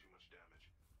suffered too much damage.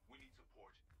 We need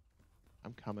support.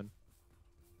 I'm coming.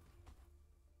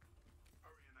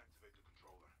 Hurry and activate the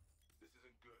controller. This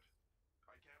isn't good.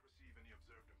 I can't receive any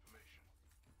observed information.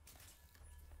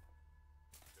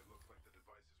 It looks like the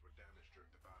devices were damaged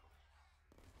during the battle.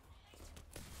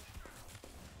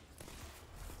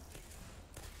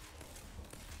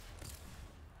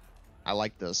 I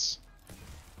like this.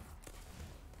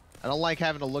 I don't like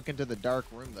having to look into the dark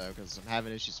room though, because I'm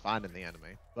having issues finding the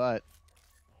enemy. But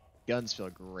guns feel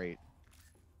great.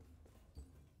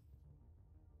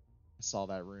 I saw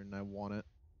that rune and I want it.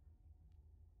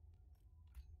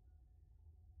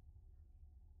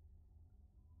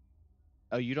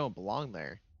 Oh, you don't belong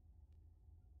there.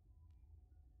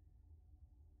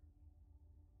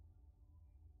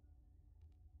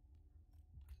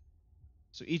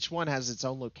 So each one has its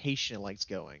own location it likes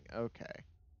going. Okay.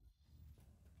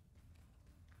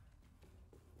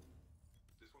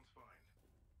 This one's fine.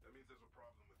 That means there's a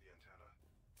problem with the antenna.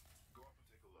 Go up and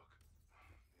take a look.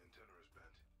 The antenna is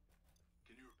bent.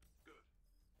 Can you... Good.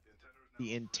 The antenna is now...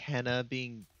 The antenna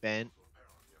being bent Also a pair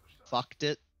on the other side. fucked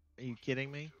it. Are you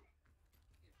kidding me? It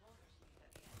bothers me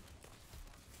that the enemy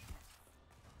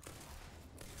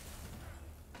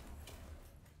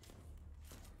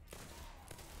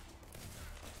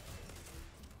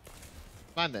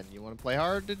Fine then. You want to play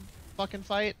hard to fucking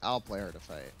fight? I'll play hard to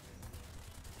fight.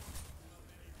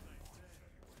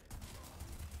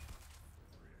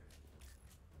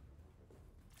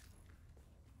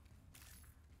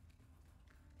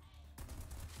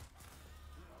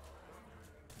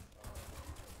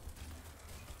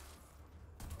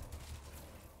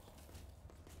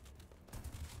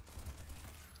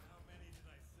 How many did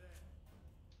I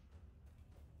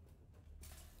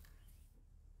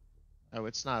send? Oh,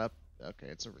 it's not up. Okay,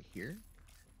 it's over here.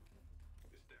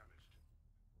 It's damaged.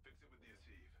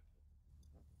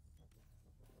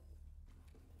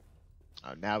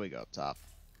 Oh, now we go up top.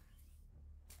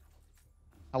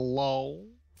 Hello?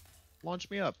 Launch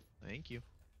me up. Thank you.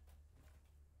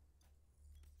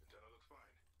 Antenna looks fine.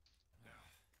 Now,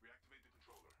 reactivate the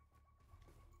controller.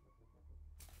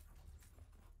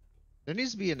 There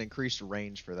needs to be an increased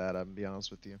range for that, I'm gonna be honest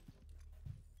with you.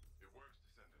 It works,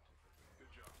 Descendant.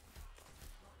 Good job.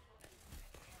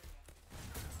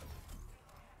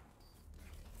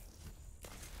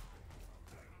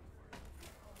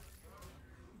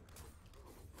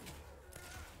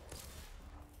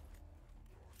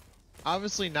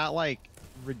 Obviously not like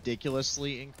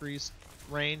ridiculously increased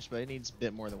range, but it needs a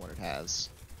bit more than what it has.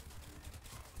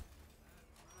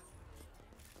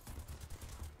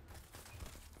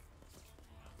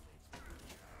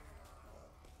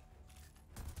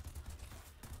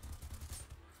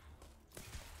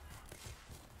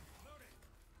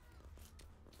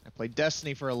 I play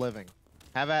Destiny for a living.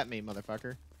 Have at me,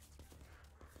 motherfucker.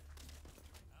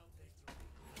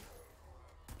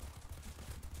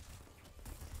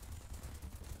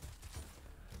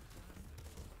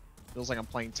 Feels like I'm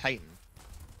playing Titan.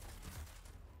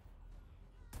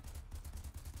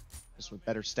 Just with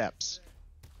better steps.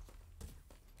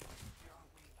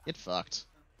 Get fucked.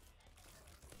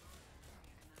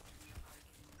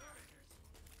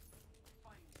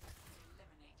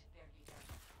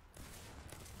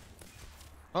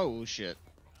 Oh shit.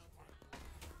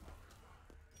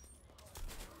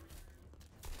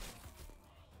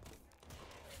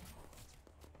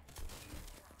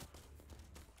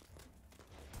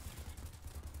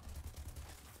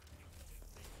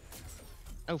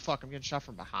 Oh fuck, I'm getting shot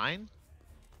from behind?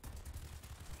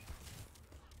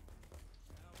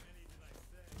 How many did I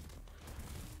say?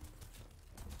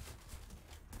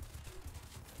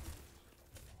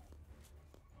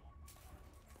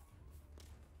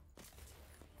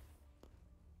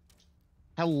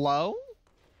 Hello?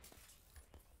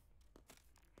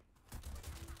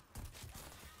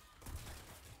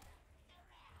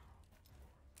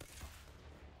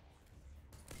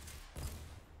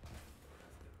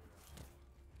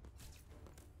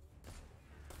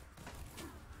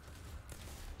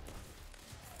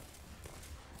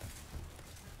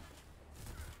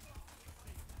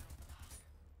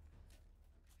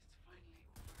 It's finally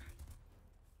over.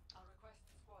 I'll request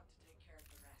the squad to take care of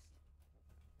the rest.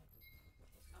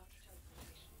 After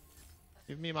teleportation,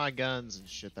 Give me my guns and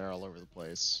shit that are all over the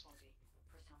place.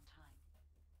 for some time.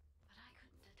 But I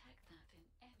couldn't detect that in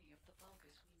any of the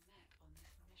Vulgus we met on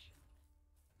this mission.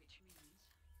 Which means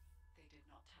they did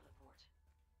not teleport.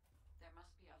 There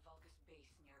must be a Vulgus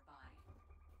base nearby.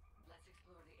 Let's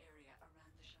explore the area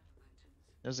around the Shadow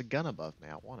Mountains. There's a gun above me,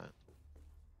 I want it.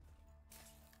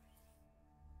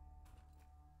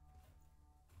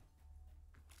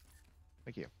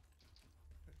 Thank you.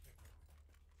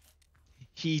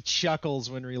 He chuckles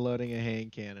when reloading a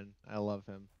hand cannon. I love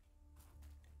him.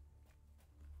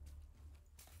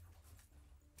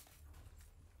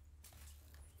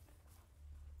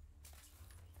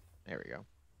 There we go.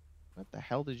 What the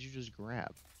hell did you just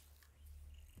grab?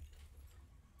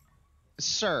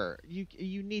 Sir, you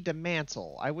need to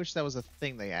mantle. I wish that was a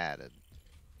thing they added.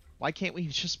 Why can't we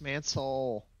just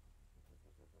mantle?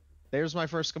 There's my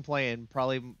first complaint,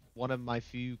 probably one of my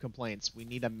few complaints. We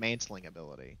need a mantling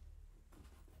ability.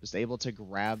 Just able to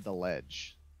grab the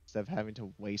ledge instead of having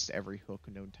to waste every hook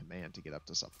known to man to get up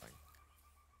to something.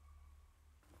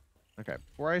 Okay,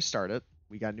 before I start it,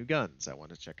 we got new guns. I want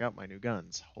to check out my new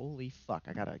guns. Holy fuck,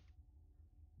 I got a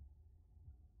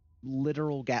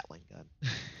literal Gatling gun.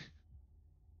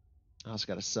 I also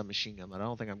got a submachine gun, but I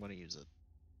don't think I'm going to use it.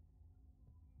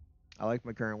 I like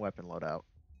my current weapon loadout.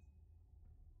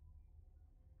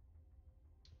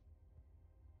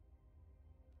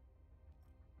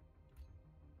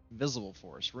 Invisible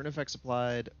force. Rune effects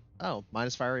applied. Oh,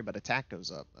 minus fire rate, but attack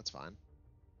goes up. That's fine.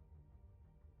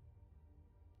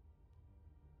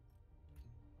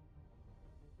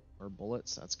 Or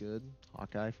bullets. That's good.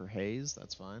 Hawkeye for haze.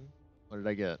 That's fine. What did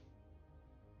I get?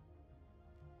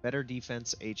 Better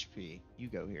defense HP. You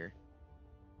go here.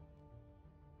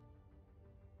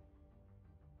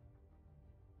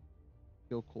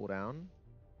 Skill cooldown.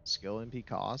 Skill MP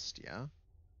cost. Yeah.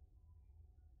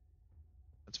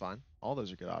 That's fine. All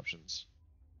those are good options.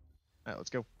 Alright, let's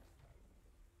go.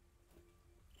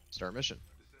 Start mission.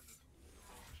 Descendant, the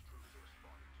Vulgus troops are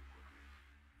responding too quickly.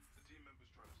 The team members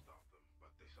try to stop them,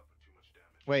 but they suffer too much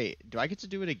damage. Wait, do I get to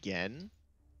do it again?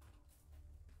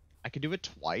 I can do it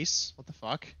twice? What the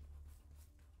fuck?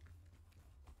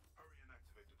 Hurry and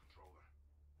activate the controller.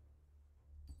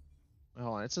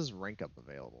 Hold on, it says rank up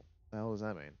available. What the hell does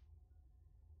that mean?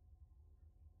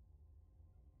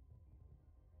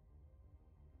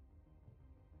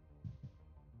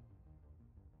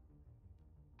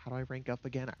 How do I rank up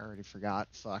again? I already forgot.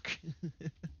 Fuck.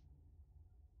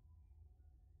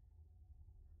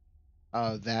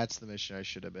 Oh, that's the mission I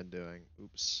should have been doing.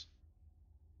 Oops.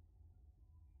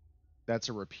 That's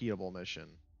a repeatable mission.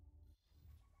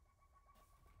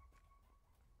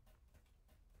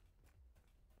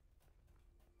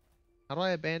 How do I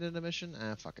abandon a mission?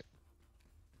 Ah, fuck it.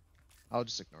 I'll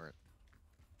just ignore it.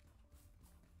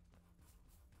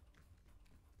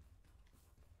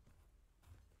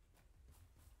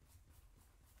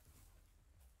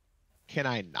 Can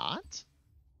I not?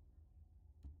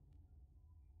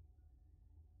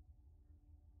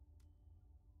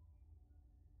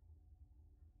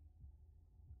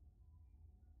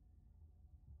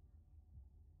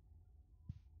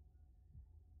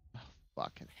 Oh,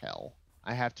 fucking hell.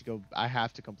 I have to go. I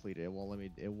have to complete it. It won't let me.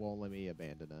 It won't let me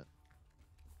abandon it.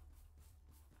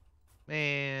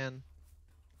 Man.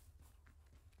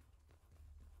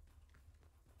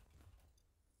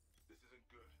 This isn't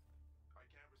good. I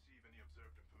can't receive any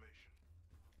observed information.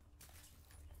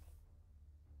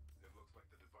 It looks like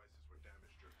the devices were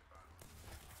damaged during the battle.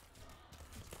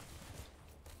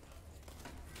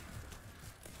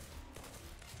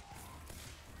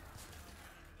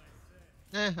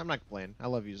 I'm not complaining. I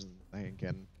love using the hand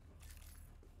cannon.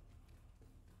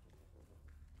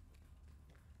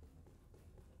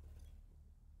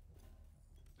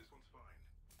 This one's fine.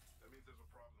 That means there's a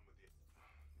problem with the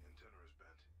antenna is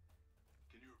bent.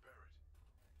 Can you repair it?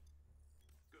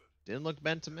 Good. Didn't look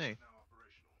bent to Antenna me. is now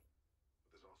operational.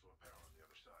 But there's also a power on the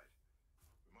other side.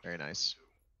 We must Very get nice. through,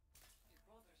 too. It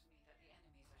bothers me that the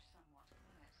enemies are somewhat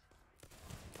quiet.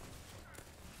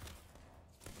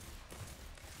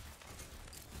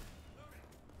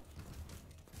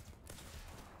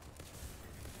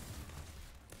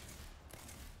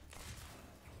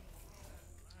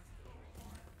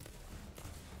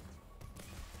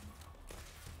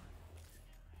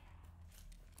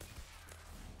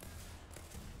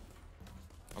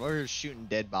 I'm over here shooting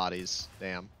dead bodies.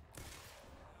 Damn.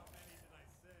 How many did I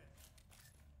say?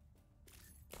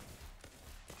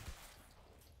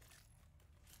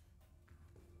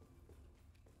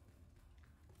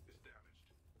 It's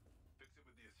damaged. Fix it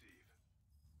with the Asive.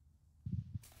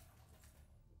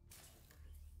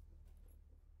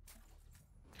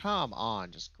 Come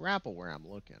on, just grapple where I'm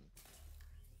looking.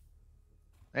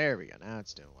 There we go. Now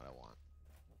it's doing what I want.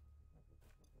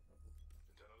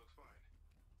 Antenna looks fine.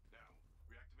 Now,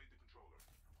 reactivate the controller.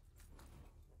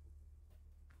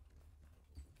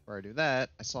 Before I do that,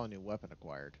 I saw a new weapon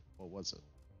acquired. What was it?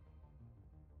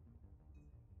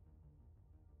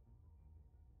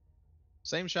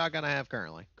 Same shotgun I have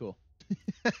currently. Cool.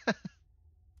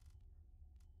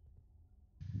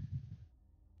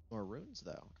 More runes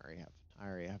though. I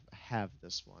already have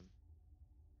this one.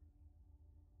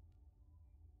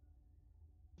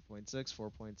 4.6,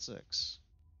 4.6.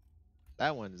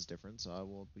 That one is different, so I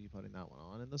will be putting that one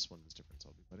on, and this one is different, so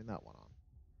I'll be putting that one on.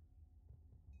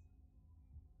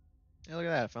 Hey, look at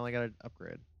that! I finally got an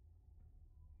upgrade.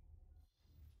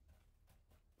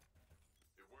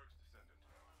 It works, Descendant.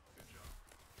 Good job.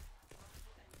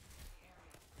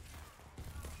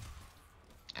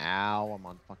 Ow! I'm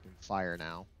on fucking fire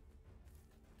now.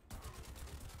 I'll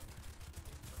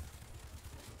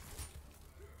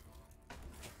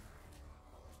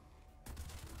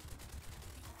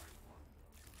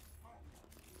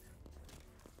take the lead.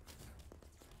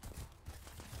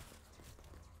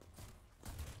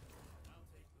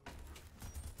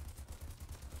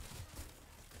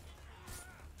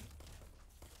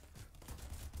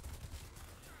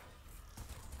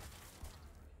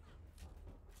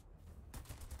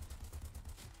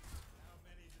 How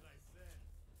many did I say?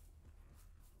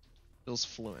 Feels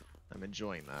fluent. I'm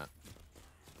enjoying that.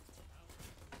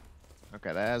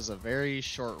 Okay, that has a very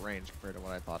short range compared to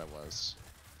what I thought it was.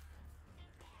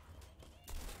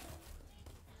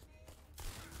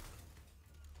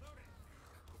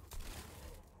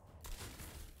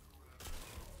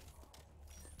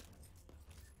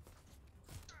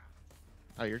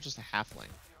 Oh, you're just a halfling. How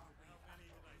many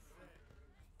did I say?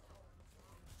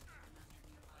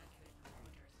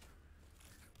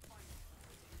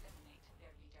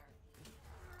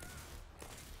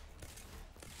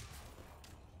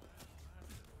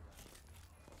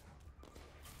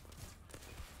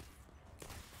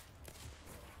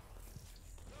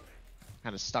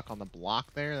 Kind of stuck on the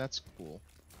block there. That's cool.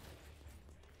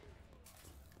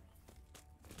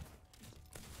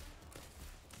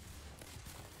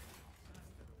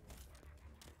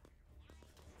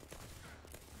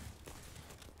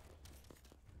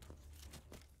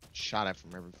 Shot at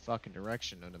from every fucking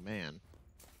direction, known to man.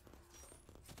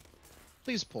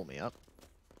 Please pull me up.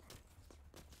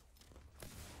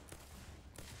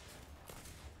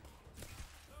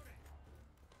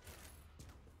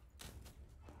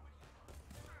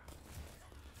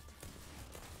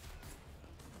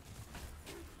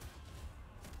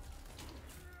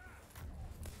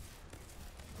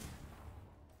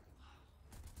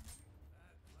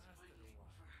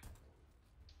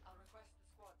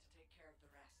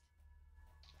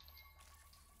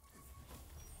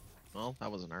 Well,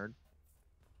 that wasn't hard.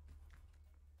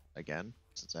 Again,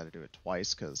 since I had to do it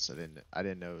twice because I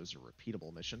didn't know it was a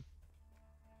repeatable mission.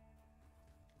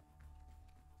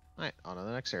 Alright, on to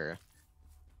the next area.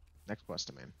 Next quest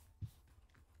domain.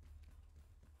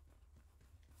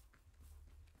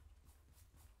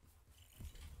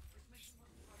 This mission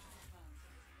wasn't part of the plan,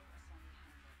 so there's no assigned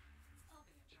handler. I'll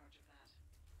be in charge of that.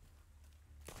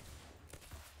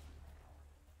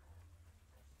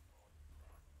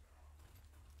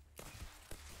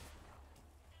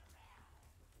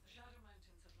 The Shadow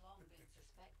Mountains have long been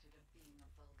suspected of being a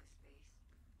Vulgus base.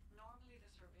 Normally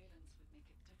the surveillance would make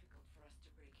it difficult for us to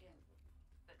break in.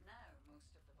 But now most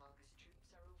of the Vulgus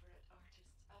troops are over at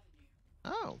Artists Avenue.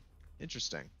 Oh,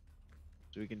 interesting.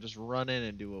 So we can just run in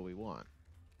and do what we want.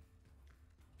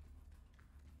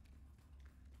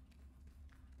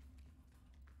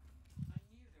 I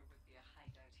knew there would be a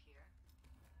hideout here.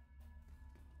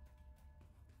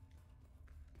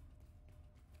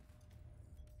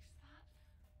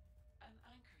 Is that an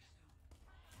anchor stone?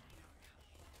 No, it can't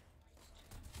be.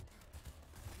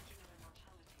 Regional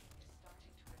immortality is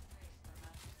starting to replace the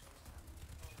Masters and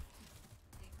the Vulgus.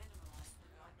 They minimalize the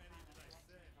black many mana did I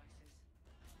collecting say? devices.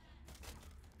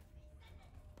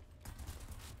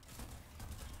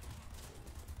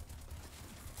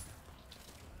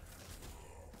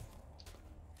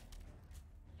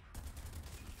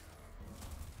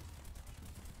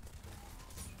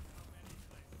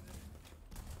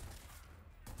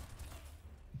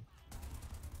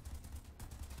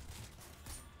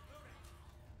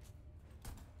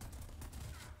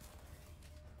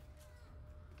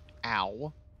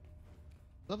 Ow.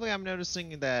 Something I'm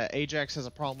noticing that Ajax has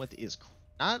a problem with is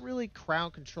not really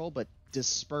crowd control, but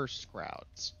dispersed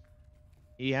crowds.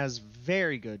 He has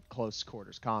very good close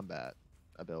quarters combat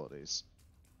abilities.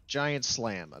 Giant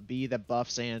Slam, a bee that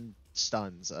buffs and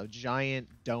stuns, a giant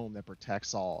dome that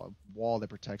protects all, a wall that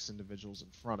protects individuals in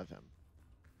front of him.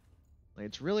 Like,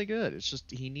 it's really good. It's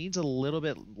just he needs a little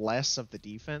bit less of the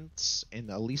defense and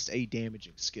at least a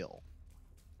damaging skill.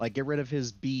 Like, get rid of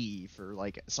his bee for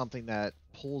like something that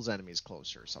pulls enemies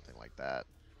closer or something like that.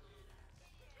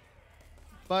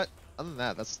 But other than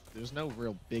that, there's no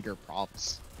real bigger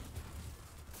problems.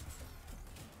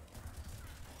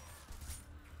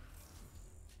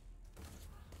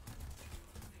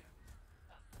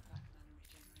 That's the black mana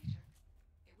regenerator.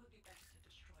 It would be best to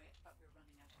destroy it, but we're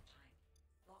running out of time.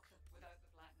 Without the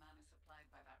black mana supplied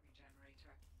by that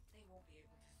regenerator, they won't be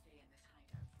able to stay in this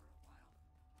hideout for a while.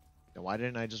 Now, why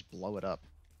didn't I just blow it up?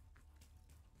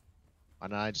 Why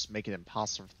didn't I just make it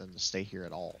impossible for them to stay here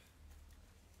at all?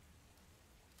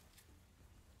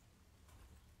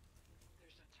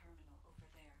 There's a terminal over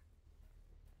there.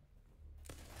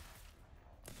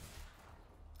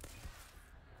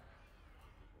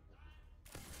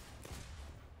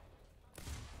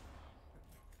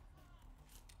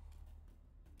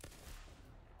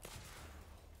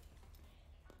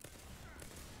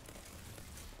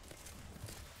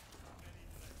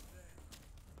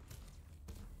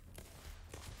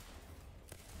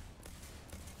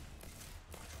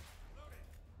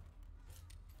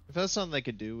 If that's something they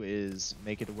could do, is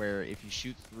make it where if you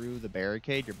shoot through the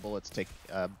barricade, your bullets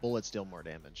deal more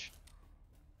damage.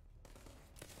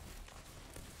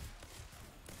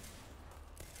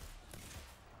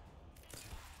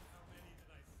 How many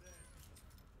did I say?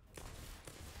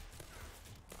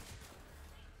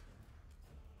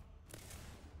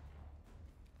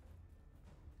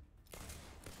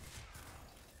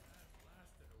 That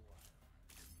lasted a while.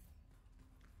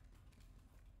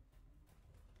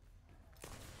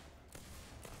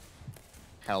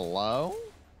 Hello?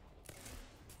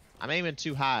 I'm aiming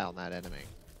too high on that enemy.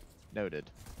 Noted.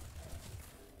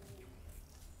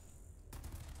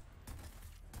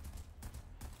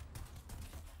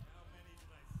 How many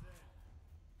did I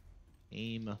say?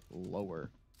 Aim lower.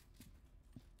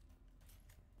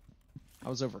 I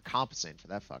was overcompensating for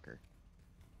that fucker.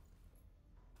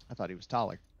 I thought he was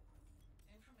taller.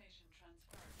 Information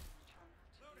transferred from the terminal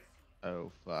to the receiver.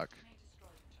 Oh, fuck. You may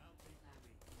destroy the I'll terminal take the now.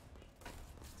 lead.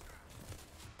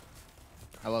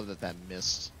 I love that that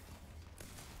missed.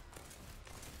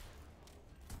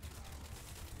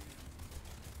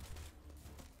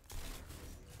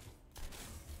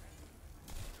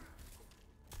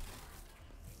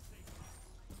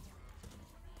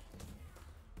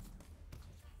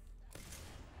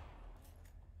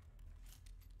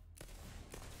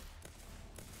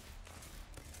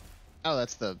 Oh,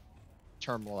 that's the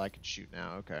terminal I can shoot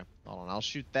now. Okay. Hold on, I'll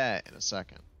shoot that in a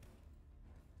second.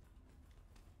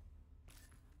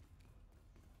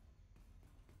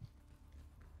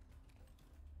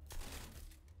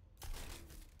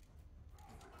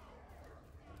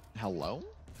 Hello?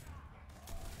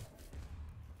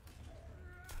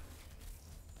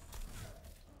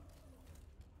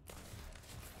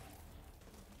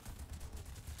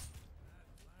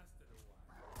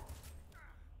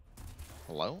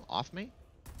 Hello? Off me?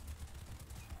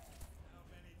 How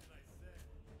many did I send?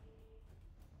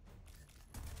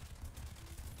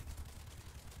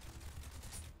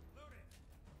 Load it!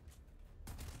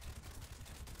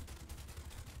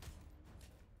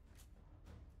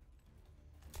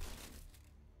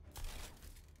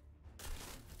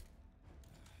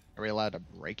 Are we allowed to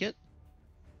break it?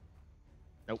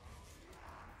 Nope.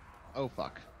 Oh,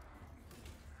 fuck.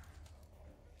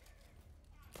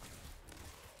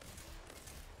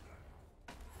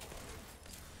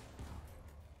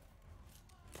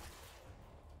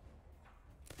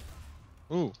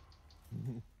 Ooh.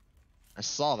 I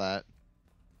saw that.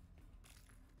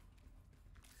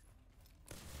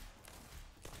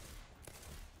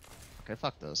 Okay,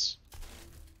 fuck this.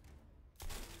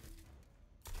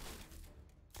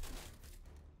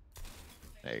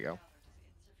 There you go. Gathered is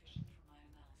insufficient for my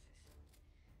analysis,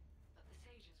 but the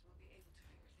sages will be able to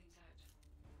figure things out.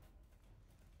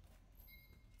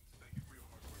 Thank you for your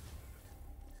hard work, Descendant.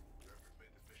 Your efforts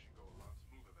made this mission go a lot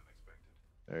smoother than expected.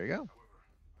 There you go. However,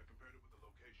 I compared it with the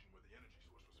location where the energy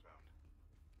source was found.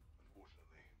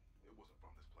 Unfortunately, it wasn't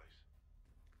from this place.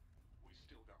 We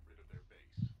still got rid of their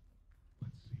base.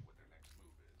 Let's see what their next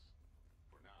move is.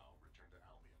 For now, return to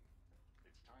Albion.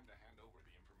 It's time to hand over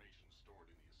the information stored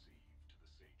in the Assive to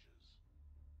the sages.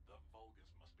 The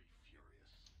Vulgus must be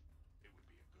furious. It would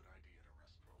be a good idea to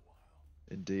rest for a while.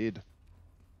 Indeed.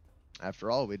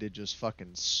 After all, we did just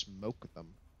fucking smoke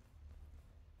them.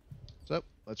 So,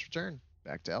 let's return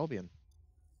back to Albion.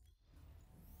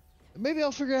 Maybe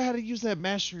I'll figure out how to use that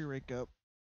mastery rank up.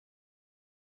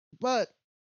 But,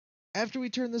 after we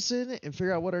turn this in and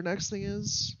figure out what our next thing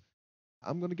is,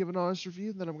 I'm going to give an honest review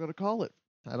and then I'm going to call it.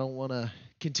 I don't want to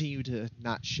continue to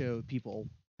not show people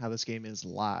how this game is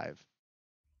live.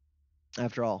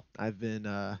 After all, I've been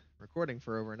recording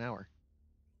for over an hour.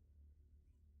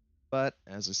 But,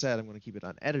 as I said, I'm going to keep it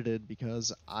unedited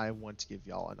because I want to give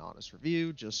y'all an honest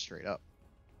review, just straight up.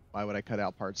 Why would I cut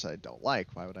out parts I don't like?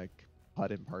 Why would I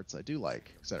cut in parts I do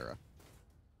like, etc.?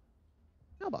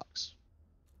 Mailbox.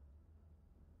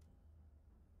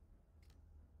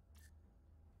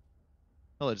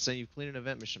 Hello, Descendant, you've completed an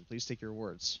event mission. Please take your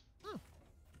rewards. Oh,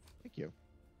 thank you.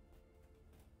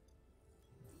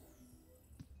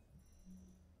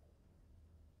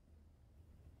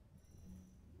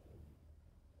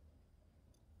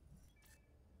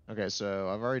 Okay, so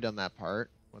I've already done that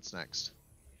part. What's next?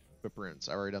 Equip runes.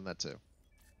 I've already done that too.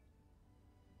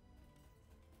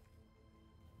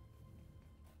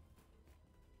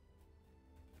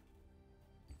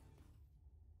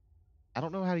 I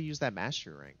don't know how to use that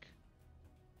mastery rank.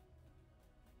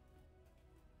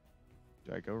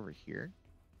 Do I go over here?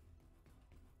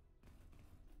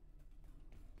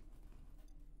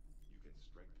 You can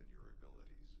strengthen your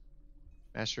abilities.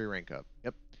 Mastery rank up.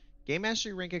 Yep. Gain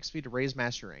mastery rank XP to raise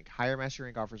mastery rank. Higher mastery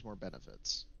rank offers more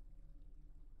benefits.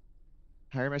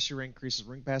 Higher mastery rank increases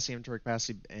rank capacity, inventory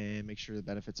capacity, and make sure the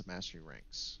benefits of mastery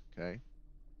ranks. Okay.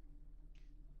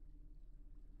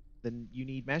 Then you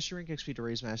need mastery rank XP to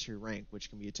raise mastery rank, which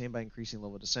can be attained by increasing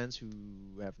level of descents who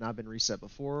have not been reset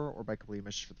before or by completing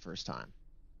missions for the first time.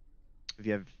 If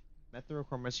you have met the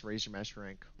requirements to raise your mastery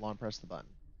rank, long press the button.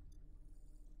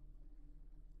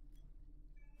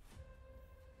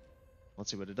 Let's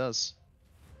see what it does.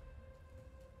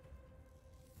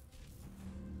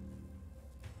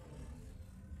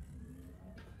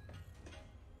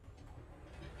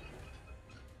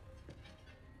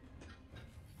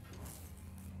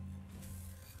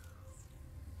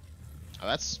 Oh,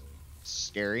 that's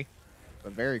scary,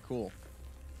 but very cool.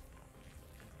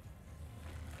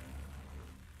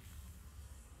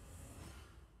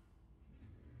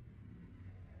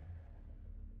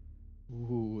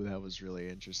 Ooh, that was really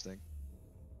interesting.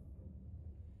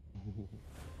 Ooh.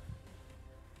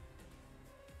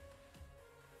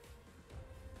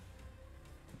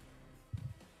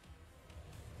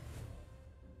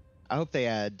 I hope they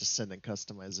add Descendant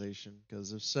customization,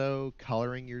 because if so,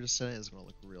 coloring your Descendant is going to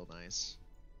look real nice.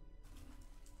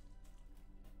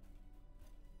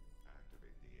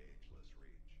 Activate the ageless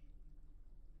reach.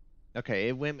 Okay,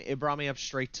 it brought me up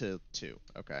straight to 2.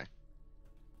 Okay.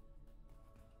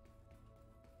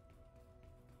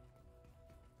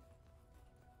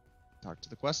 Talk to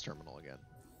the quest terminal again.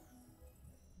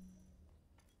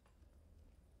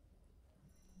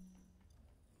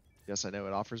 Yes, I know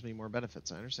it offers me more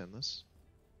benefits. I understand this.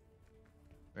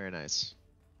 Very nice.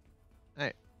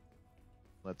 Alright.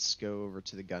 Let's go over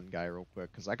to the gun guy real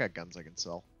quick, because I got guns I can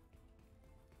sell.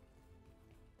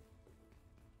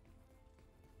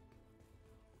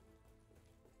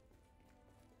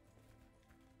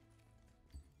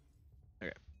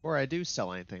 Okay. Before I do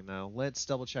sell anything, though, let's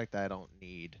double check that I don't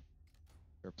need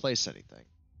replace anything.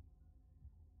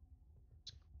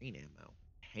 It's green ammo,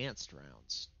 enhanced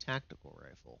rounds, tactical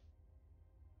rifle.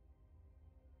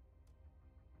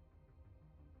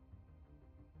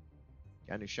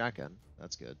 Got a new shotgun.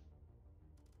 That's good.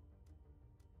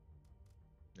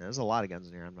 Yeah, there's a lot of guns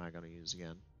in here I'm not going to use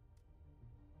again.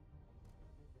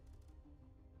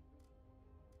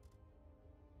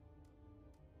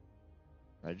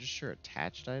 Register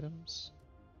attached items?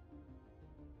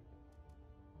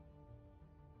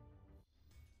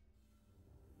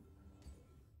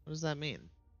 What does that mean?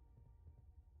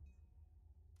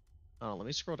 Oh, let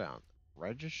me scroll down.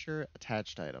 Register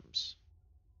attached items.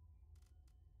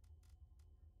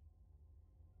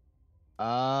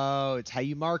 Oh, it's how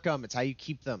you mark them. It's how you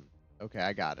keep them. Okay,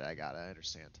 I got it. I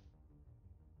understand.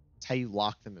 It's how you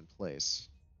lock them in place.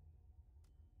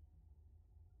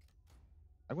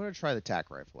 I'm going to try the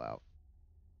tac rifle out.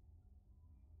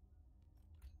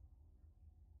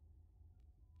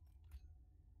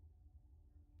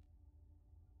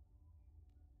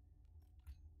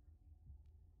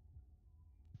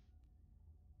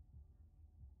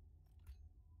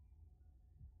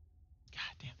 God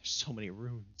damn, there's so many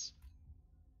runes.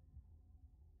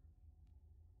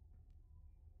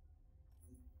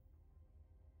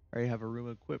 I already have a rune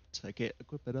equipped. I can't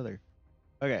equip another.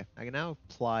 Okay, I can now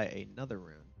apply another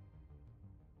rune.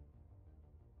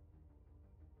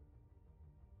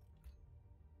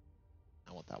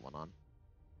 I want that one on.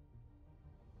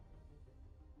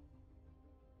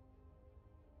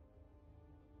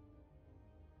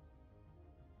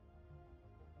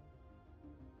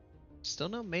 Still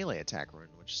no melee attack rune,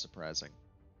 which is surprising.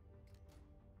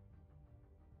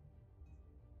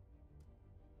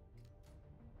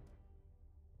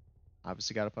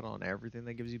 Obviously got to put on everything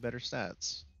that gives you better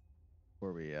stats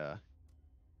before we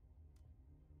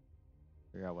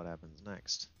figure out what happens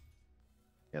next.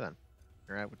 Yeah then.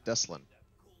 Alright, with Descendant. That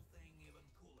cool thing even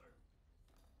cooler.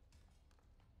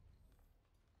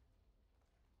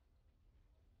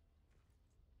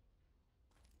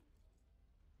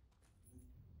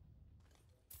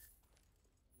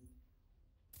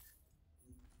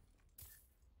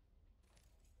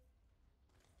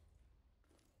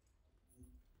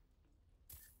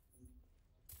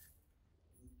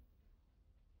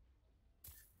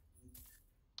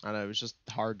 I don't know, it was just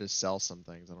hard to sell some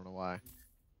things. I don't know why.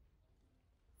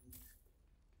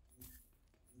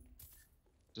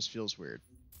 Just feels weird.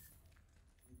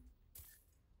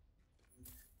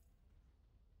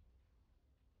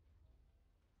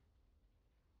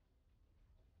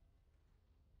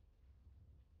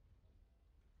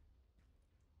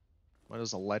 Why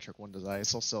does electric one does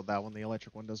ice? I'll sell that one. The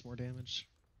electric one does more damage.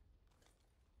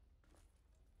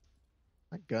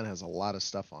 That gun has a lot of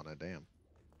stuff on it, damn.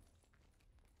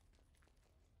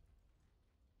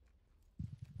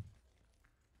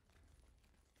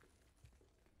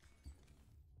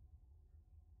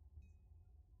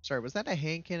 Sorry, was that a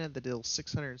hand cannon that deals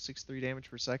 663 damage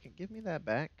per second? Give me that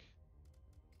back.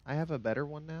 I have a better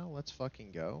one now. Let's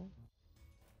fucking go.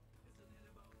 Isn't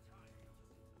it about time you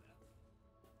just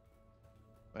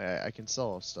into that? I can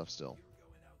sell stuff still. You're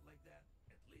going out like that,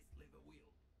 at least leave a wheel.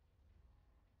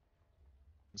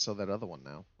 I can sell that other one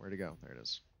now. Where'd it go? There it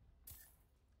is.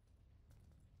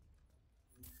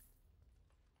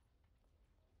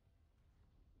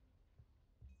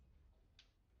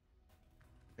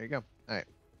 There you go. Alright.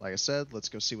 Like I said, let's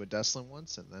go see what Descendant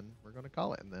wants, and then we're going to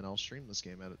call it, and then I'll stream this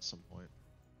game at some point.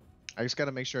 I just got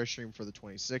to make sure I stream for the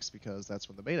 26th, because that's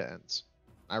when the beta ends.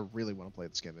 I really want to play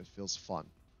this game. It feels fun.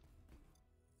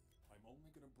 I'm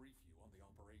only going to brief you on the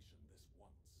operation this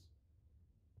once.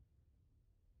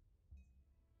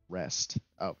 Rest.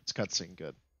 Oh, it's cutscene.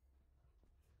 Good.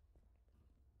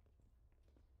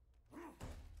 You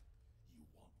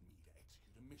want me to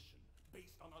execute a mission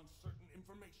based on uncertain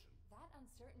information? That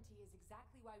uncertainty is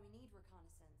exactly why we need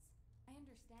reconnaissance. I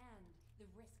understand the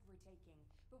risk we're taking,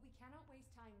 but we cannot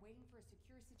waste time waiting for a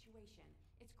secure situation.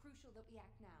 It's crucial that we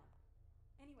act now.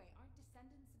 Anyway, aren't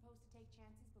Descendants supposed to take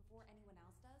chances before anyone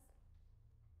else does?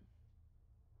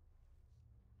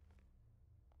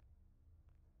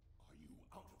 Are you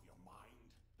out of your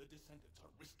mind? The Descendants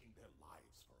are risking their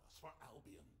lives for us, for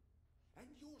Albion. And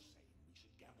you're saying we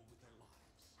should gamble with their lives.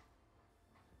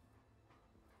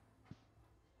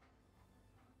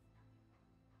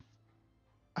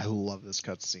 I love this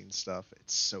cutscene stuff.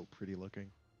 It's so pretty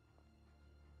looking.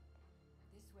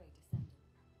 This way, Descendant.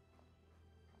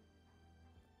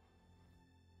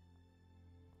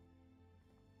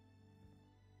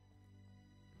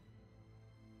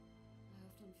 I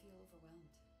often feel overwhelmed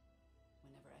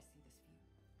whenever I see this view.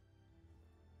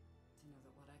 To know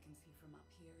that what I can see from up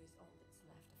here is all that's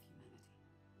left of humanity.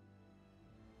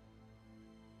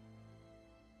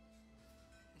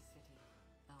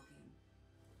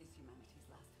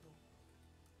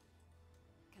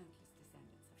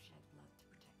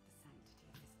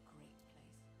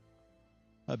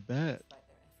 I bet. Despite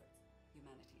their efforts,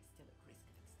 humanity is still at risk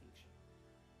of extinction.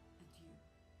 And you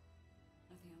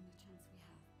are the only chance we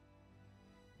have.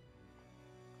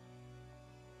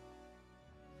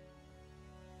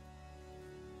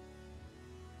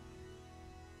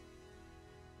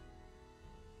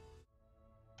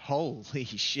 Holy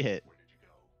shit. Where did you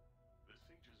go? The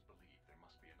sages believe there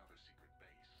must be another secret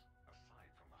base, aside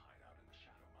from the hideout in the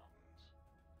Shadow Mountains.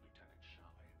 Lieutenant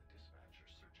Shalle and the dispatch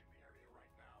are searching the area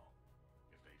right now.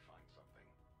 If they find something,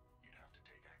 you'd have to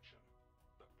take action.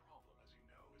 The problem, as you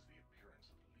know, is the appearance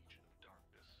of the Legion of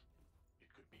Darkness. It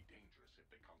could be dangerous if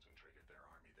they concentrated their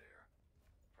army there.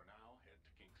 For now, head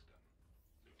to Kingston.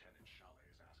 Lieutenant Shalle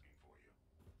is asking for you.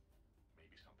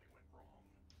 Maybe something went wrong.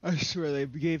 I swear they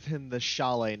gave him the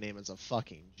Chalet name as a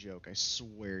fucking joke. I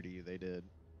swear to you they did.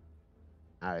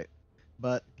 Alright.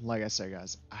 But like I said,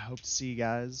 guys, I hope to see you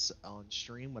guys on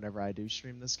stream whenever I do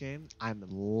stream this game. I'm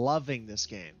loving this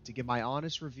game. To give my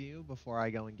honest review before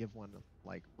I go and give one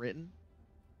like written,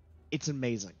 it's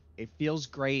amazing. It feels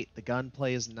great. The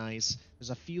gunplay is nice.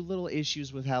 There's a few little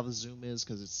issues with how the zoom is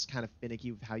because it's kind of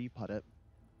finicky with how you put it.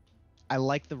 I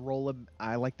like the roll.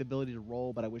 I like the ability to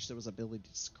roll, but I wish there was ability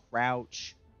to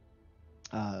crouch.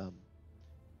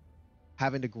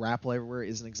 Having to grapple everywhere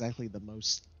isn't exactly the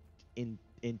most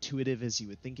intuitive as you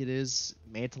would think it is.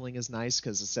 Mantling is nice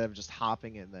because instead of just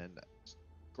hopping and then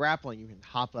grappling, you can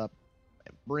hop up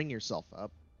and bring yourself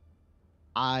up.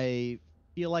 I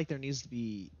feel like there needs to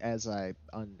be, as I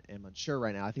am unsure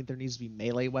right now, I think there needs to be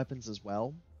melee weapons as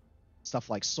well. Stuff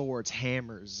like swords,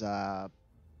 hammers,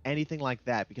 anything like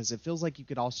that, because it feels like you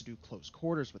could also do close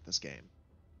quarters with this game.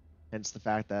 Hence the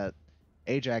fact that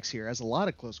Ajax here has a lot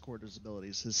of close quarters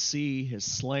abilities. His C, his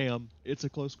slam, it's a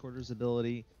close quarters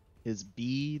ability. His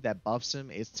B that buffs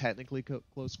him is technically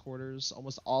close quarters.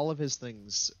 Almost all of his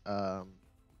things,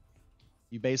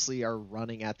 you basically are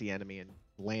running at the enemy and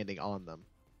landing on them,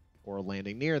 or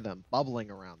landing near them,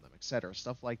 bubbling around them, etc.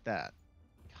 Stuff like that.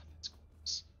 God, that's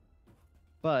gross.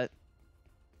 But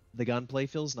the gunplay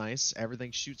feels nice. Everything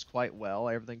shoots quite well.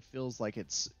 Everything feels like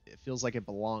it feels like it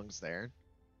belongs there.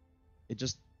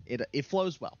 It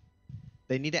flows well.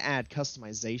 They need to add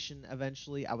customization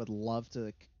eventually. I would love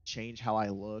to change how I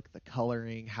look, the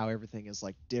coloring, how everything is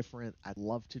like different. I'd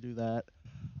love to do that.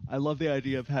 I love the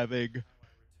idea of having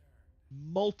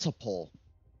multiple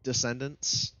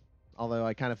descendants, although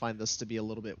I kind of find this to be a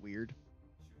little bit weird.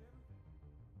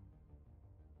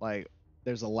 Like,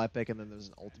 there's a Lepic and then there's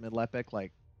an ultimate Lepic,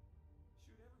 like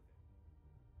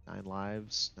 9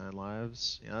 lives, 9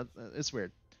 lives. Yeah, it's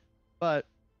weird. But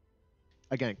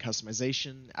again,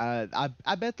 customization.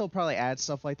 I bet they'll probably add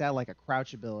stuff like that, like a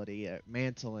crouch ability,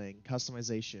 mantling,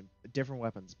 customization, different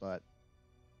weapons. But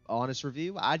honest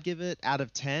review, I'd give it out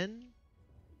of 10,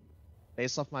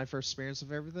 based off my first experience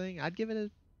of everything. I'd give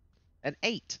it an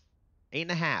 8,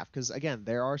 8.5. Because again,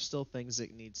 there are still things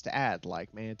it needs to add,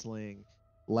 like mantling,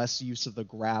 less use of the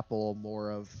grapple,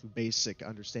 more of basic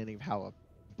understanding of how a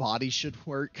body should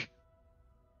work,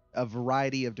 a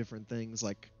variety of different things.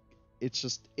 Like,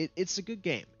 it's a good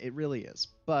game. It really is.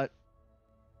 But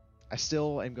I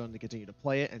still am going to continue to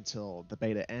play it until the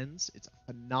beta ends. It's a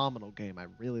phenomenal game. I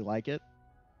really like it.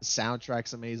 The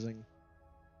soundtrack's amazing.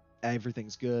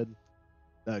 Everything's good.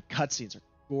 The cutscenes are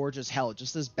gorgeous. Hell,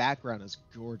 just this background is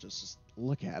gorgeous. Just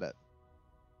look at it.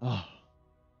 Oh.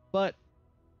 But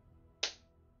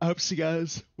I hope to see you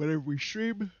guys whenever we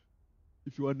stream.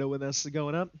 If you want to know when that's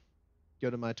going up, go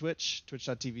to my Twitch,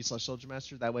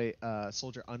 twitch.tv/soldiermaster. That way,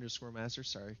 soldier_master.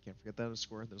 Sorry, can't forget that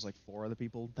underscore. There's like 4 other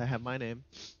people that have my name.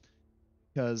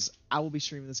 Because I will be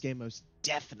streaming this game most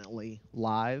definitely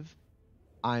live.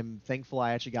 I'm thankful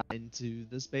I actually got into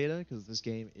this beta because this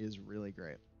game is really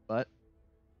great. But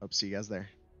hope to see you guys there.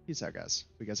 Peace out, guys.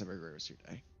 Hope you guys have a great rest of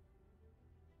your day.